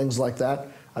World, things like that,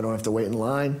 I don't have to wait in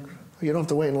line. You don't have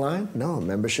to wait in line? No,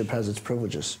 membership has its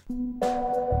privileges.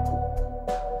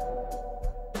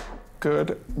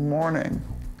 Good morning.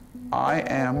 I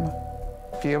am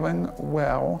feeling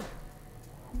well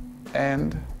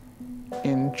and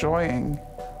enjoying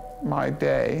my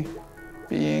day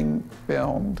being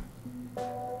filmed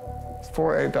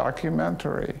for a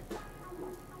documentary,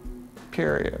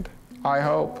 period. I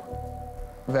hope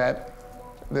that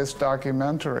this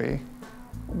documentary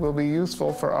will be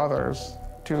useful for others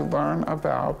to learn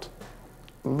about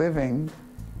living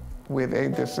with a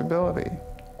disability,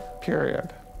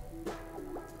 period.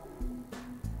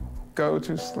 Go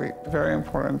to sleep. Very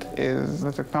important is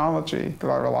the technology that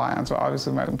I rely on. So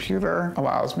obviously my computer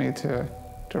allows me to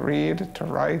read, to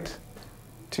write,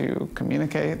 to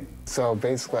communicate. So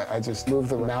basically I just move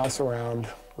the mouse around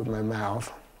with my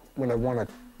mouth. When I want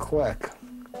to click,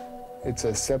 it's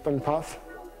a sip and puff.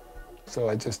 So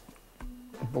I just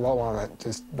blow on it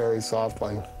just very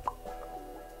softly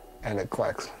and it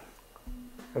clicks.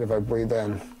 And if I breathe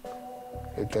in,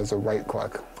 it does a right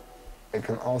click. It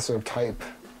can also type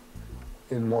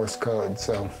in Morse code,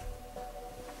 so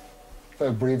if I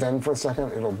breathe in for a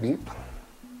second, it'll beep.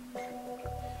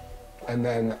 And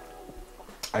then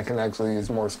I can actually use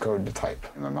Morse code to type.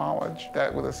 And the knowledge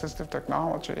that with assistive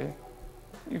technology,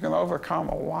 you can overcome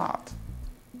a lot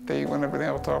that you wouldn't have been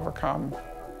able to overcome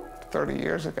 30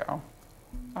 years ago.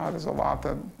 There's a lot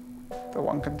that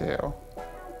one can do,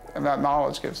 and that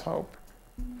knowledge gives hope.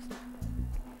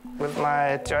 With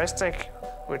my joystick,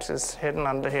 which is hidden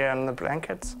under here in the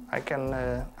blankets, I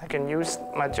can use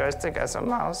my joystick as a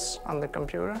mouse on the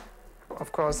computer.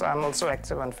 Of course, I'm also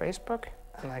active on Facebook,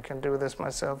 and I can do this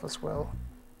myself as well.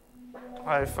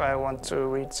 If I want to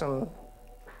read some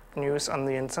news on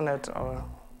the internet, or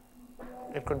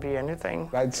it could be anything.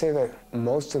 I'd say that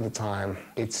most of the time,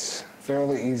 it's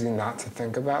fairly easy not to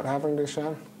think about having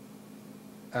Duchenne,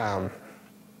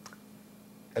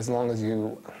 as long as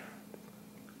you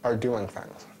are doing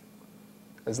things.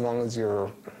 As long as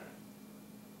you're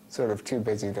sort of too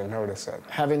busy to notice it.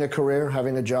 Having a career,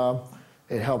 having a job,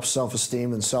 it helps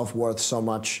self-esteem and self-worth so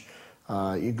much.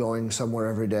 You're going somewhere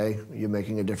every day, you're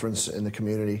making a difference in the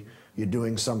community, you're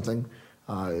doing something,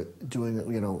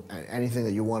 doing anything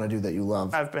that you want to do that you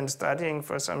love. I've been studying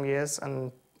for some years,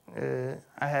 and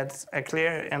I had a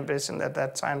clear ambition at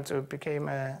that time to become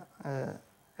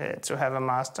to have a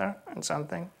master in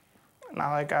something.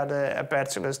 Now I got a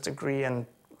bachelor's degree, and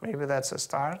maybe that's a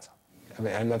start. I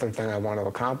mean, another thing I want to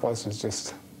accomplish is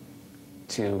just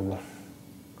to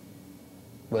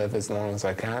live as long as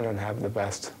I can and have the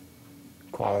best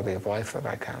quality of life that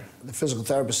I can. The physical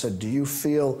therapist said, do you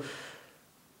feel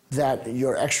that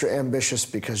you're extra ambitious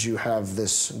because you have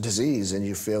this disease and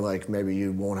you feel like maybe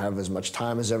you won't have as much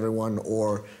time as everyone,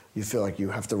 or you feel like you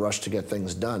have to rush to get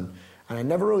things done? And I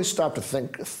never really stopped to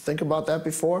think about that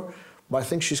before, but I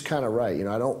think she's kind of right.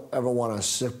 I don't ever want to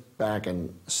sit back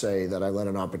and say that I let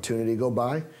an opportunity go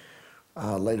by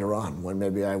later on, when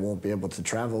maybe I won't be able to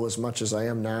travel as much as I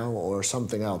am now, or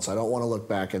something else. I don't want to look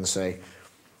back and say,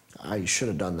 I should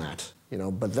have done that.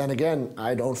 But then again,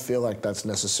 I don't feel like that's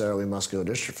necessarily muscular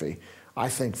dystrophy. I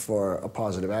think for a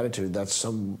positive attitude, that's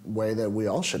some way that we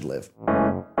all should live.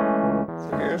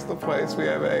 So here's the place. We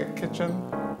have a kitchen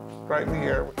right in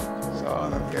here. So,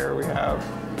 and then here we have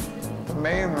the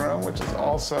main room, which is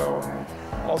also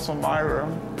my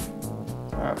room.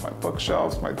 I have my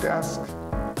bookshelves, my desk.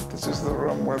 This is the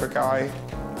room where the guy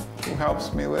who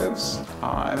helps me lives,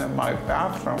 and then my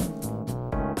bathroom.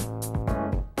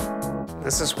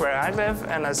 This is where I live,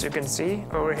 and as you can see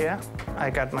over here, I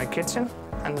got my kitchen,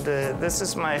 and this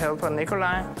is my helper,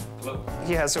 Nikolai. Hello.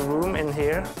 He has a room in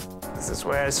here. This is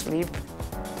where I sleep,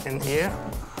 in here.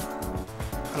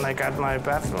 And I got my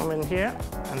bathroom in here,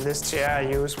 and this chair I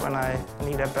use when I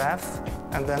need a bath.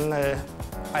 And then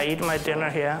I eat my dinner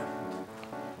here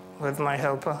with my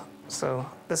helper. So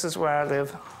this is where I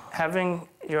live. Having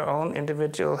your own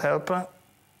individual helper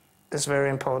is very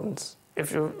important.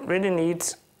 If you really need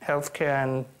healthcare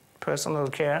and personal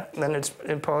care, then it's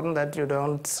important that you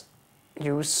don't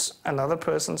use another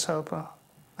person's helper,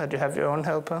 that you have your own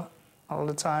helper all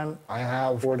the time. I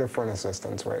have 4 different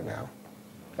assistants right now.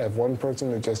 I have one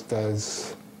person who just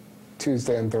does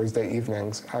Tuesday and Thursday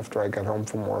evenings after I get home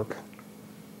from work.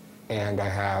 And I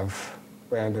have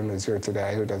Brandon, who's here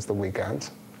today, who does the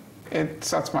weekends. It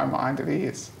sets my mind at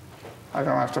ease. I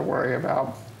don't have to worry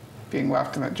about being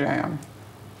left in a jam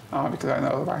because I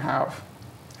know that I have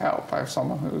help. I have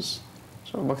someone who's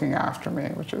sort of looking after me,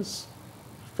 which is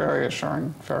very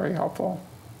assuring, very helpful.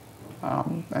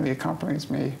 And he accompanies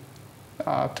me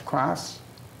to class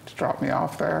to drop me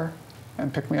off there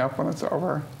and pick me up when it's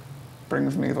over,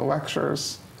 brings me the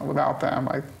lectures. Without them,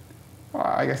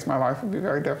 I guess my life would be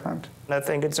very different. I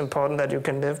think it's important that you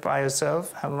can live by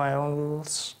yourself, have my own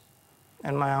rules,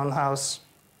 in my own house.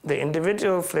 The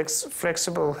individual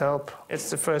flexible help, it's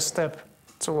the first step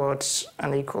towards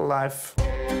an equal life.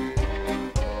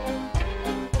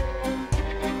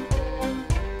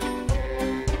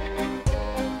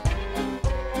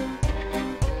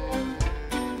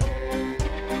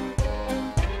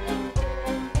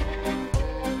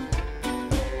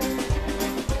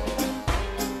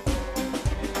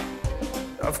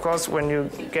 Of course, when you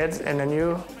get in a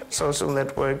new social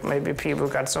network, maybe people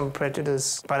got some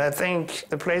prejudice. But I think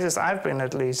the places I've been,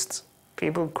 at least,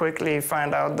 people quickly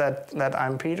find out that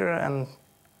I'm Peter and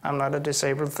I'm not a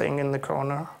disabled thing in the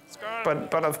corner.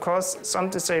 But of course, some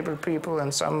disabled people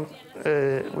and some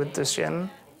with Duchenne,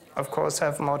 of course,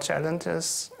 have more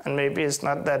challenges. And maybe it's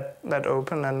not that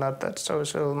open and not that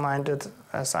social-minded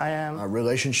as I am.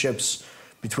 Relationships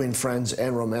between friends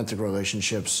and romantic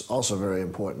relationships, also very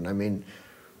important. I mean,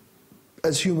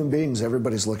 as human beings,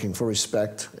 everybody's looking for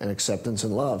respect and acceptance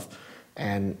and love,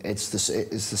 and it's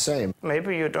the same.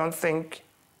 Maybe you don't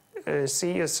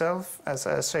see yourself as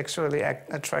a sexually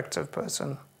attractive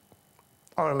person,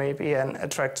 or maybe an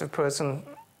attractive person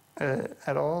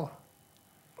at all.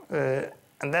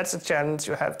 And that's a challenge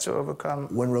you have to overcome.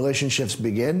 When relationships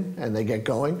begin and they get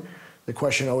going, the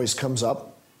question always comes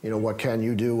up, you know, what can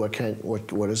you do?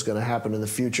 What is going to happen in the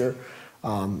future?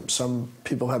 Some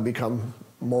people have become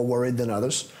more worried than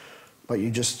others, but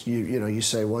you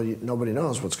say, well, nobody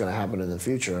knows what's going to happen in the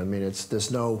future. I mean,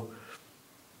 there's no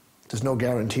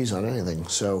guarantees on anything.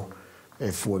 So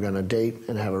if we're going to date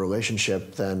and have a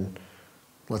relationship, then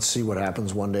let's see what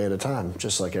happens one day at a time,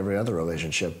 just like every other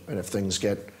relationship. And if things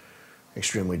get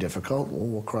extremely difficult,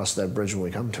 we'll cross that bridge when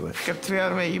we come to it. Ik heb 2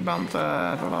 jaar met iemand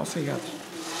relatie gehad.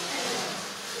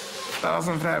 Dat was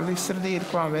een vrijwilligster die hier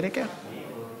kwam werken.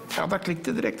 Ja, dat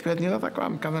klikte direct. Ik weet niet dat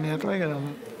kwam, ik kan dat niet uitleggen. Dan.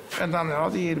 En dan ja,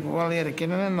 die hier gewoon leren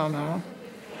kennen en dan ja.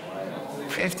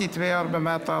 Heeft hij 2 jaar bij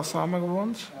mij thuis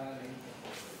samengewoond.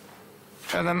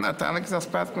 En dan uiteindelijk is dat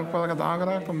spijt me ook wel gedaan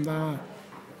geraakt, omdat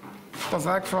dat is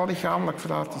eigenlijk vooral lichamelijk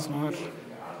voor haar te zwaar.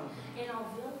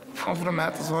 Om voor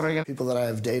mij te zorgen. People that I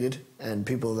have dated and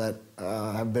people that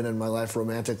have been in my life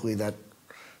romantically that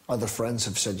other friends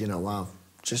have said, you know, wow,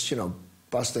 just, you know,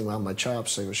 busting on my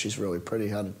chops, saying, well, she's really pretty.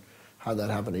 How'd that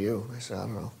happen to you? I said, I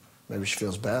don't know. Maybe she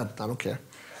feels bad. I don't care.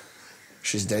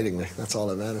 She's dating me. That's all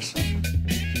that matters.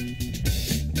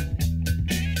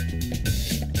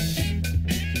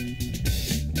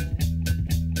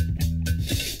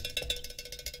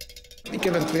 Ik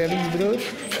heb een tweelingsbroer.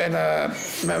 En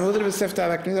mijn moeder beseft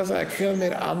eigenlijk nu dat ze eigenlijk veel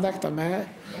meer aandacht aan mij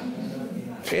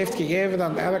heeft gegeven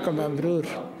dan eigenlijk aan mijn broer.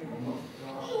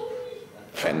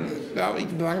 En ja,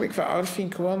 het belangrijk voor ouders vind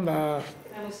ik gewoon dat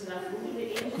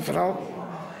vooral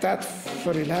tijd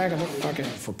voor je eigen oppakken.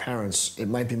 For parents, it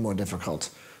might be more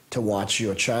difficult to watch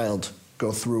your child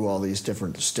go through all these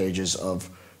different stages of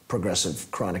progressive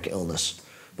chronic illness.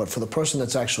 But for the person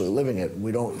that's actually living it,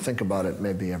 we don't think about it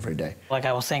maybe every day. Like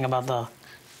I was saying about the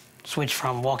switch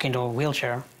from walking to a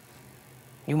wheelchair,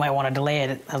 you might want to delay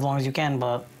it as long as you can,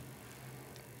 but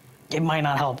it might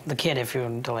not help the kid if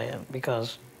you delay it,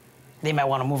 because they might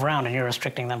want to move around and you're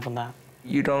restricting them from that.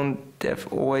 You don't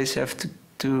always have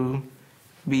to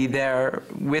be there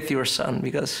with your son,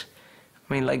 because,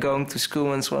 I mean, like going to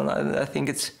school and so on, I think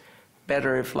it's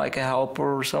better if like a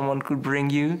helper or someone could bring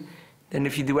you than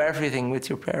if you do everything with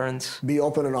your parents. Be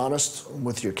open and honest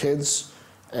with your kids,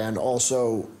 and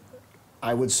also,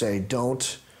 I would say,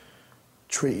 don't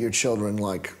treat your children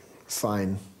like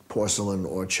fine porcelain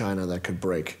or china that could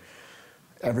break.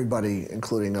 Everybody,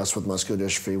 including us with muscular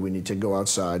dystrophy, we need to go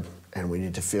outside and we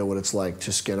need to feel what it's like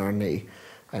to skin our knee.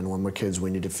 And when we're kids, we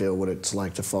need to feel what it's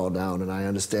like to fall down. And I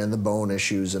understand the bone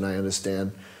issues and I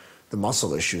understand the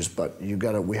muscle issues, but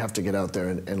we have to get out there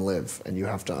and live. And you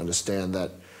have to understand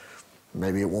that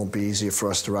maybe it won't be easier for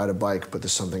us to ride a bike, but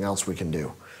there's something else we can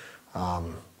do.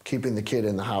 Keeping the kid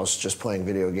in the house just playing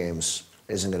video games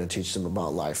isn't going to teach them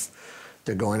about life.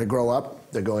 They're going to grow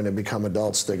up, they're going to become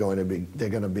adults, they're going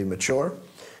to be mature,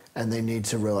 and they need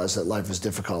to realize that life is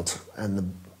difficult. And the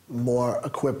more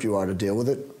equipped you are to deal with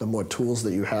it, the more tools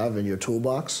that you have in your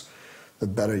toolbox, the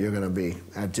better you're going to be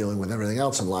at dealing with everything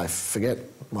else in life. Forget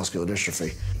muscular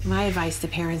dystrophy. My advice to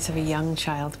parents of a young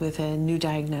child with a new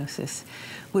diagnosis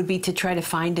would be to try to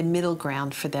find a middle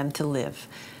ground for them to live.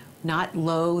 Not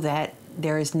low that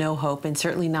there is no hope, and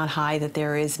certainly not high that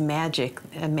there is a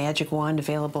magic wand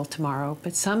available tomorrow,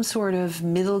 but some sort of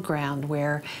middle ground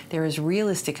where there is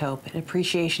realistic hope and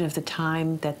appreciation of the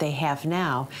time that they have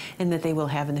now and that they will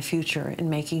have in the future, and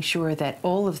making sure that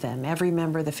all of them, every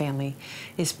member of the family,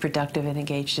 is productive and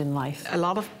engaged in life. A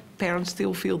lot of parents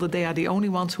still feel that they are the only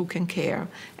ones who can care.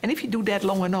 And if you do that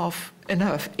long enough,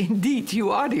 indeed,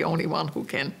 you are the only one who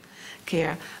can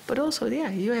care. But also, yeah,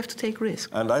 you have to take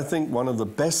risks. And I think one of the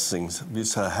best things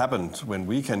which happened when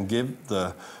we can give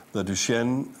the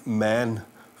Duchenne man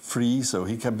free so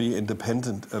he can be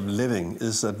independent of living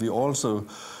is that we also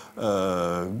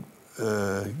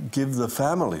give the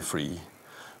family free.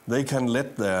 They can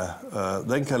let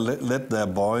their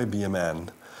boy be a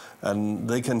man. And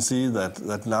they can see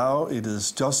that now it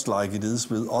is just like it is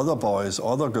with other boys,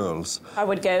 other girls. I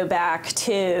would go back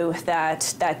to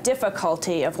that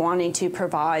difficulty of wanting to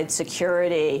provide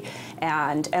security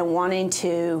and wanting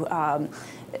to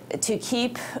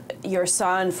keep your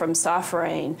son from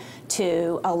suffering,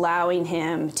 to allowing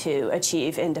him to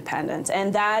achieve independence.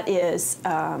 And that is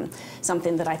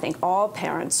something that I think all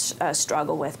parents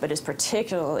struggle with, but is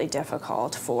particularly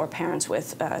difficult for parents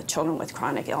with children with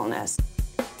chronic illness.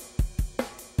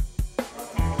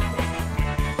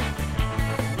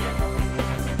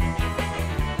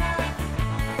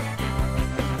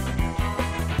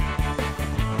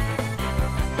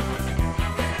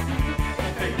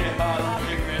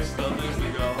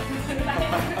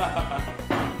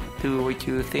 Do what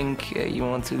you think you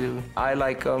want to do. I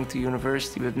like going to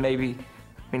university, but maybe,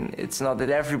 I mean, it's not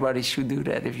that everybody should do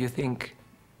that. If you think,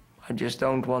 I just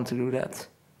don't want to do that,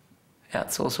 yeah,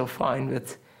 it's also fine,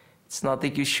 but it's not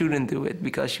that you shouldn't do it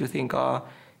because you think, oh,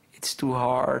 it's too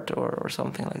hard or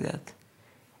something like that,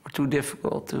 or too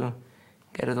difficult to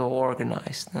get it all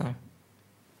organized. No.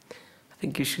 I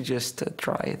think you should just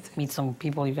try it. Meet some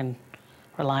people you can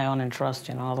rely on and trust,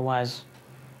 you know, otherwise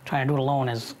trying to do it alone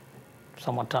is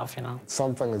somewhat tough, you know.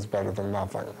 Something is better than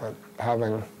nothing, but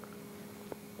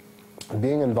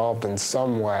being involved in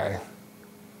some way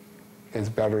is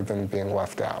better than being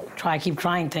left out. Keep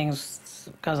trying things,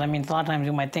 because I mean, a lot of times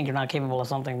you might think you're not capable of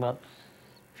something, but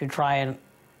if you try it,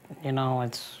 you know,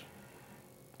 it's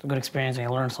a good experience and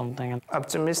you learn something.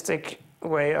 Optimistic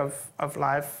way of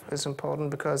life is important,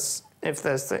 because if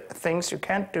there's things you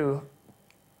can't do,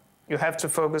 you have to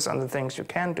focus on the things you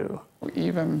can do.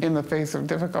 Even in the face of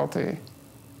difficulty,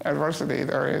 adversity,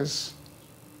 there is,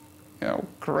 you know,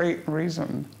 great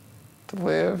reason to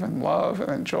live and love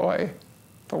and enjoy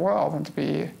the world and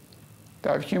to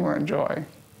have humor and joy.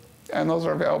 And those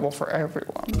are available for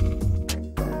everyone.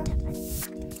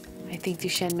 I think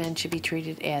Duchenne men should be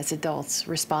treated as adults,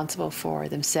 responsible for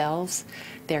themselves,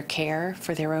 their care,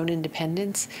 for their own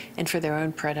independence, and for their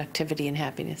own productivity and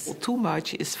happiness. Too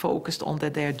much is focused on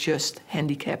that they're just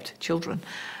handicapped children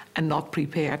and not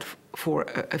prepared for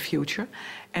a future.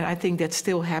 And I think that's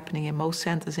still happening in most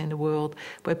centers in the world,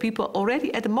 where people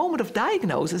already at the moment of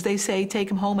diagnosis, they say, take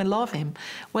him home and love him.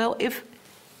 Well,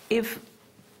 if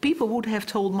people would have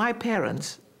told my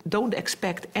parents, don't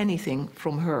expect anything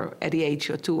from her at the age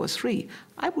of 2 or 3,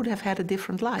 I would have had a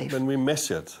different life. When we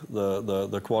measured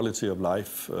the quality of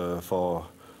life for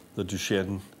the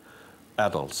Duchenne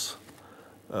adults,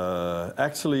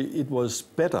 actually it was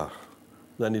better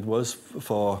than it was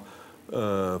for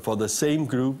the same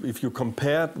group if you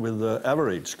compared with the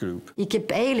average group. Ik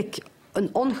heb eigenlijk een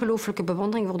ongelooflijke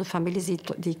bewondering voor de families die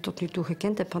ik tot nu toe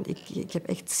gekend heb. Want ik heb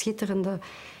echt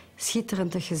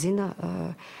schitterende gezinnen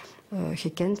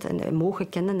gekend en mogen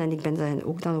kennen. En ik ben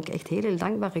daar ook echt heel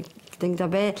dankbaar. Ik denk dat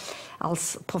wij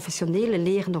als professionelen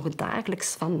leren nog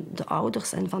dagelijks van de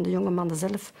ouders en van de jonge mannen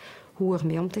zelf hoe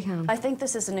ermee om te gaan. I think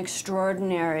this is an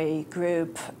extraordinary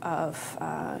group of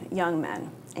young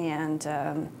men, and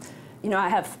you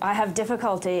know, I have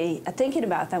difficulty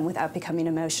thinking about them without becoming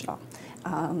emotional.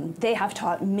 They have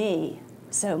taught me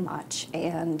so much,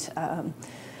 and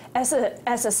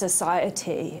as a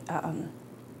society,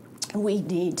 we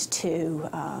need to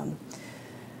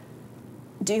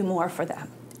do more for them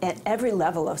at every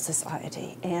level of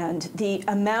society. And the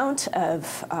amount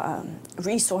of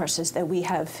resources that we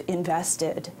have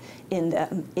invested in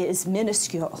them is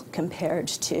minuscule compared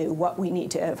to what we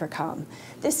need to overcome.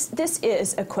 This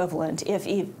is equivalent,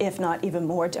 if not even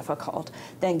more difficult,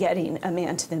 than getting a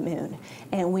man to the moon.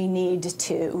 And we need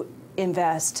to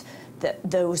invest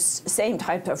those same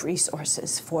type of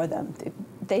resources for them.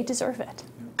 They deserve it.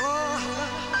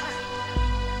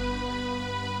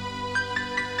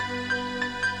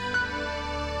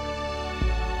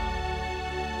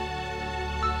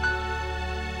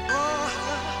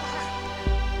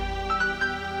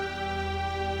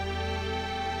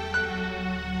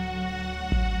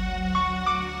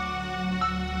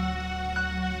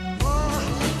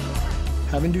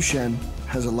 Having Duchenne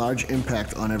has a large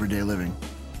impact on everyday living,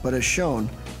 but as shown,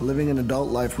 living an adult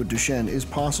life with Duchenne is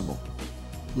possible.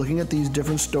 Looking at these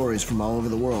different stories from all over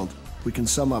the world, we can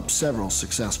sum up several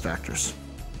success factors.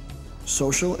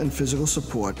 Social and physical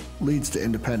support leads to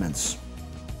independence.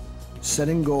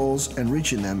 Setting goals and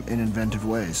reaching them in inventive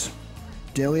ways.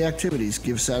 Daily activities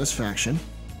give satisfaction,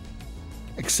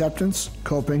 acceptance,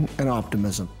 coping, and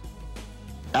optimism.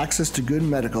 Access to good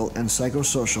medical and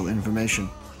psychosocial information.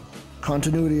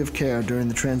 Continuity of care during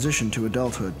the transition to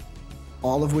adulthood,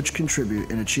 all of which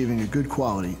contribute in achieving a good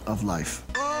quality of life.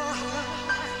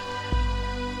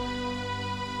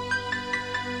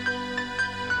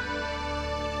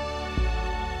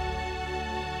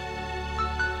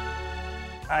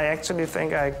 I actually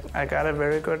think I got a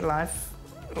very good life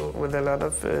with a lot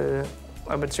of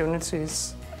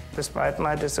opportunities despite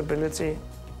my disability.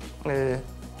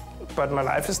 But my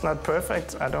life is not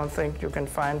perfect. I don't think you can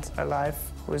find a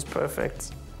life who is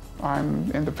perfect.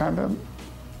 I'm independent.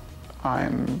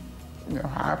 I'm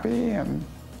happy, and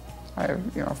I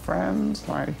have friends.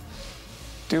 I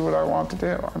do what I want to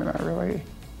do. I mean, I really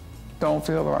don't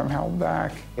feel that I'm held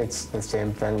back. It's the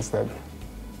same things that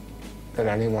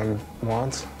anyone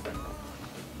wants.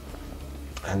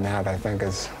 And that, I think,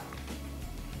 is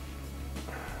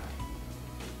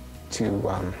to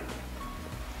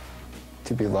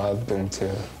be loved and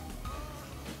to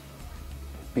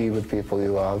be with people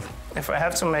you love. If I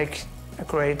have to make a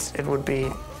grade, it would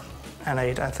be an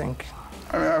 8, I think.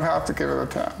 I mean, I'd have to give it a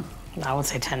 10. I would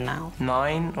say 10 now.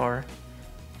 9 or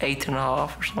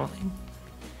 8.5 or something.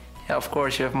 Yeah, of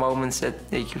course, you have moments that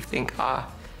you think,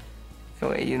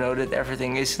 you know that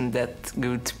everything isn't that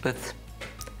good, but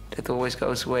that always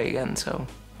goes away again, so.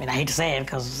 I mean, I hate to say it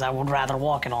because I would rather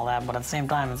walk and all that, but at the same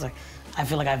time, it's like, I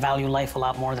feel like I value life a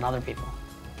lot more than other people.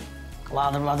 A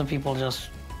lot of other people just,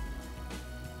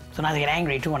 sometimes I get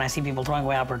angry too when I see people throwing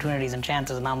away opportunities and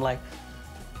chances, and I'm like,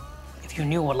 if you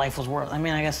knew what life was worth, I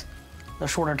mean, I guess the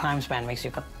shorter time span makes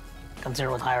you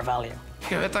consider with higher value.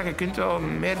 Je weet dat je kunt wel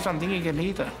meer van dingen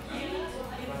genieten.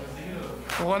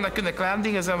 Gewoon, dat kunnen kleine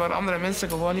dingen zijn waar andere mensen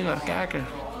gewoon niet naar kijken.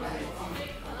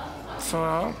 Zo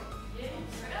ja.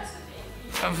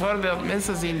 Een voorbeeld,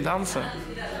 mensen zien dansen.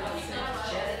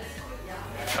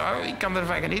 Ja, ik kan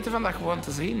ervan genieten van dat gewoon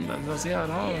te zien. Dat is heel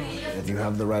raar. If you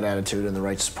have the right attitude and the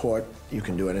right support, you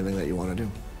can do anything that you want to do.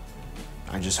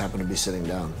 I just happen to be sitting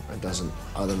down. It doesn't,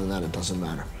 other than that, it doesn't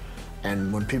matter.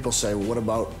 And when people say, well, what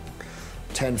about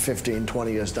 10, 15,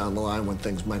 20 years down the line when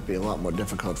things might be a lot more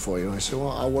difficult for you? I say,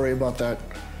 well, I'll worry about that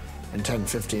in 10,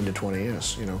 15 to 20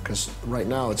 years, because right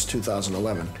now it's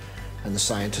 2011, and the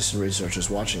scientists and researchers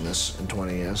watching this in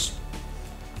 20 years,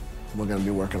 we're going to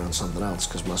be working on something else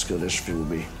because muscular dystrophy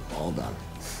will be all done.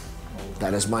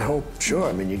 That is my hope. Sure,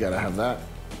 I mean, you got to have that.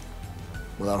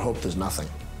 Without hope, there's nothing.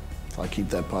 So I keep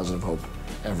that positive hope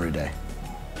every day.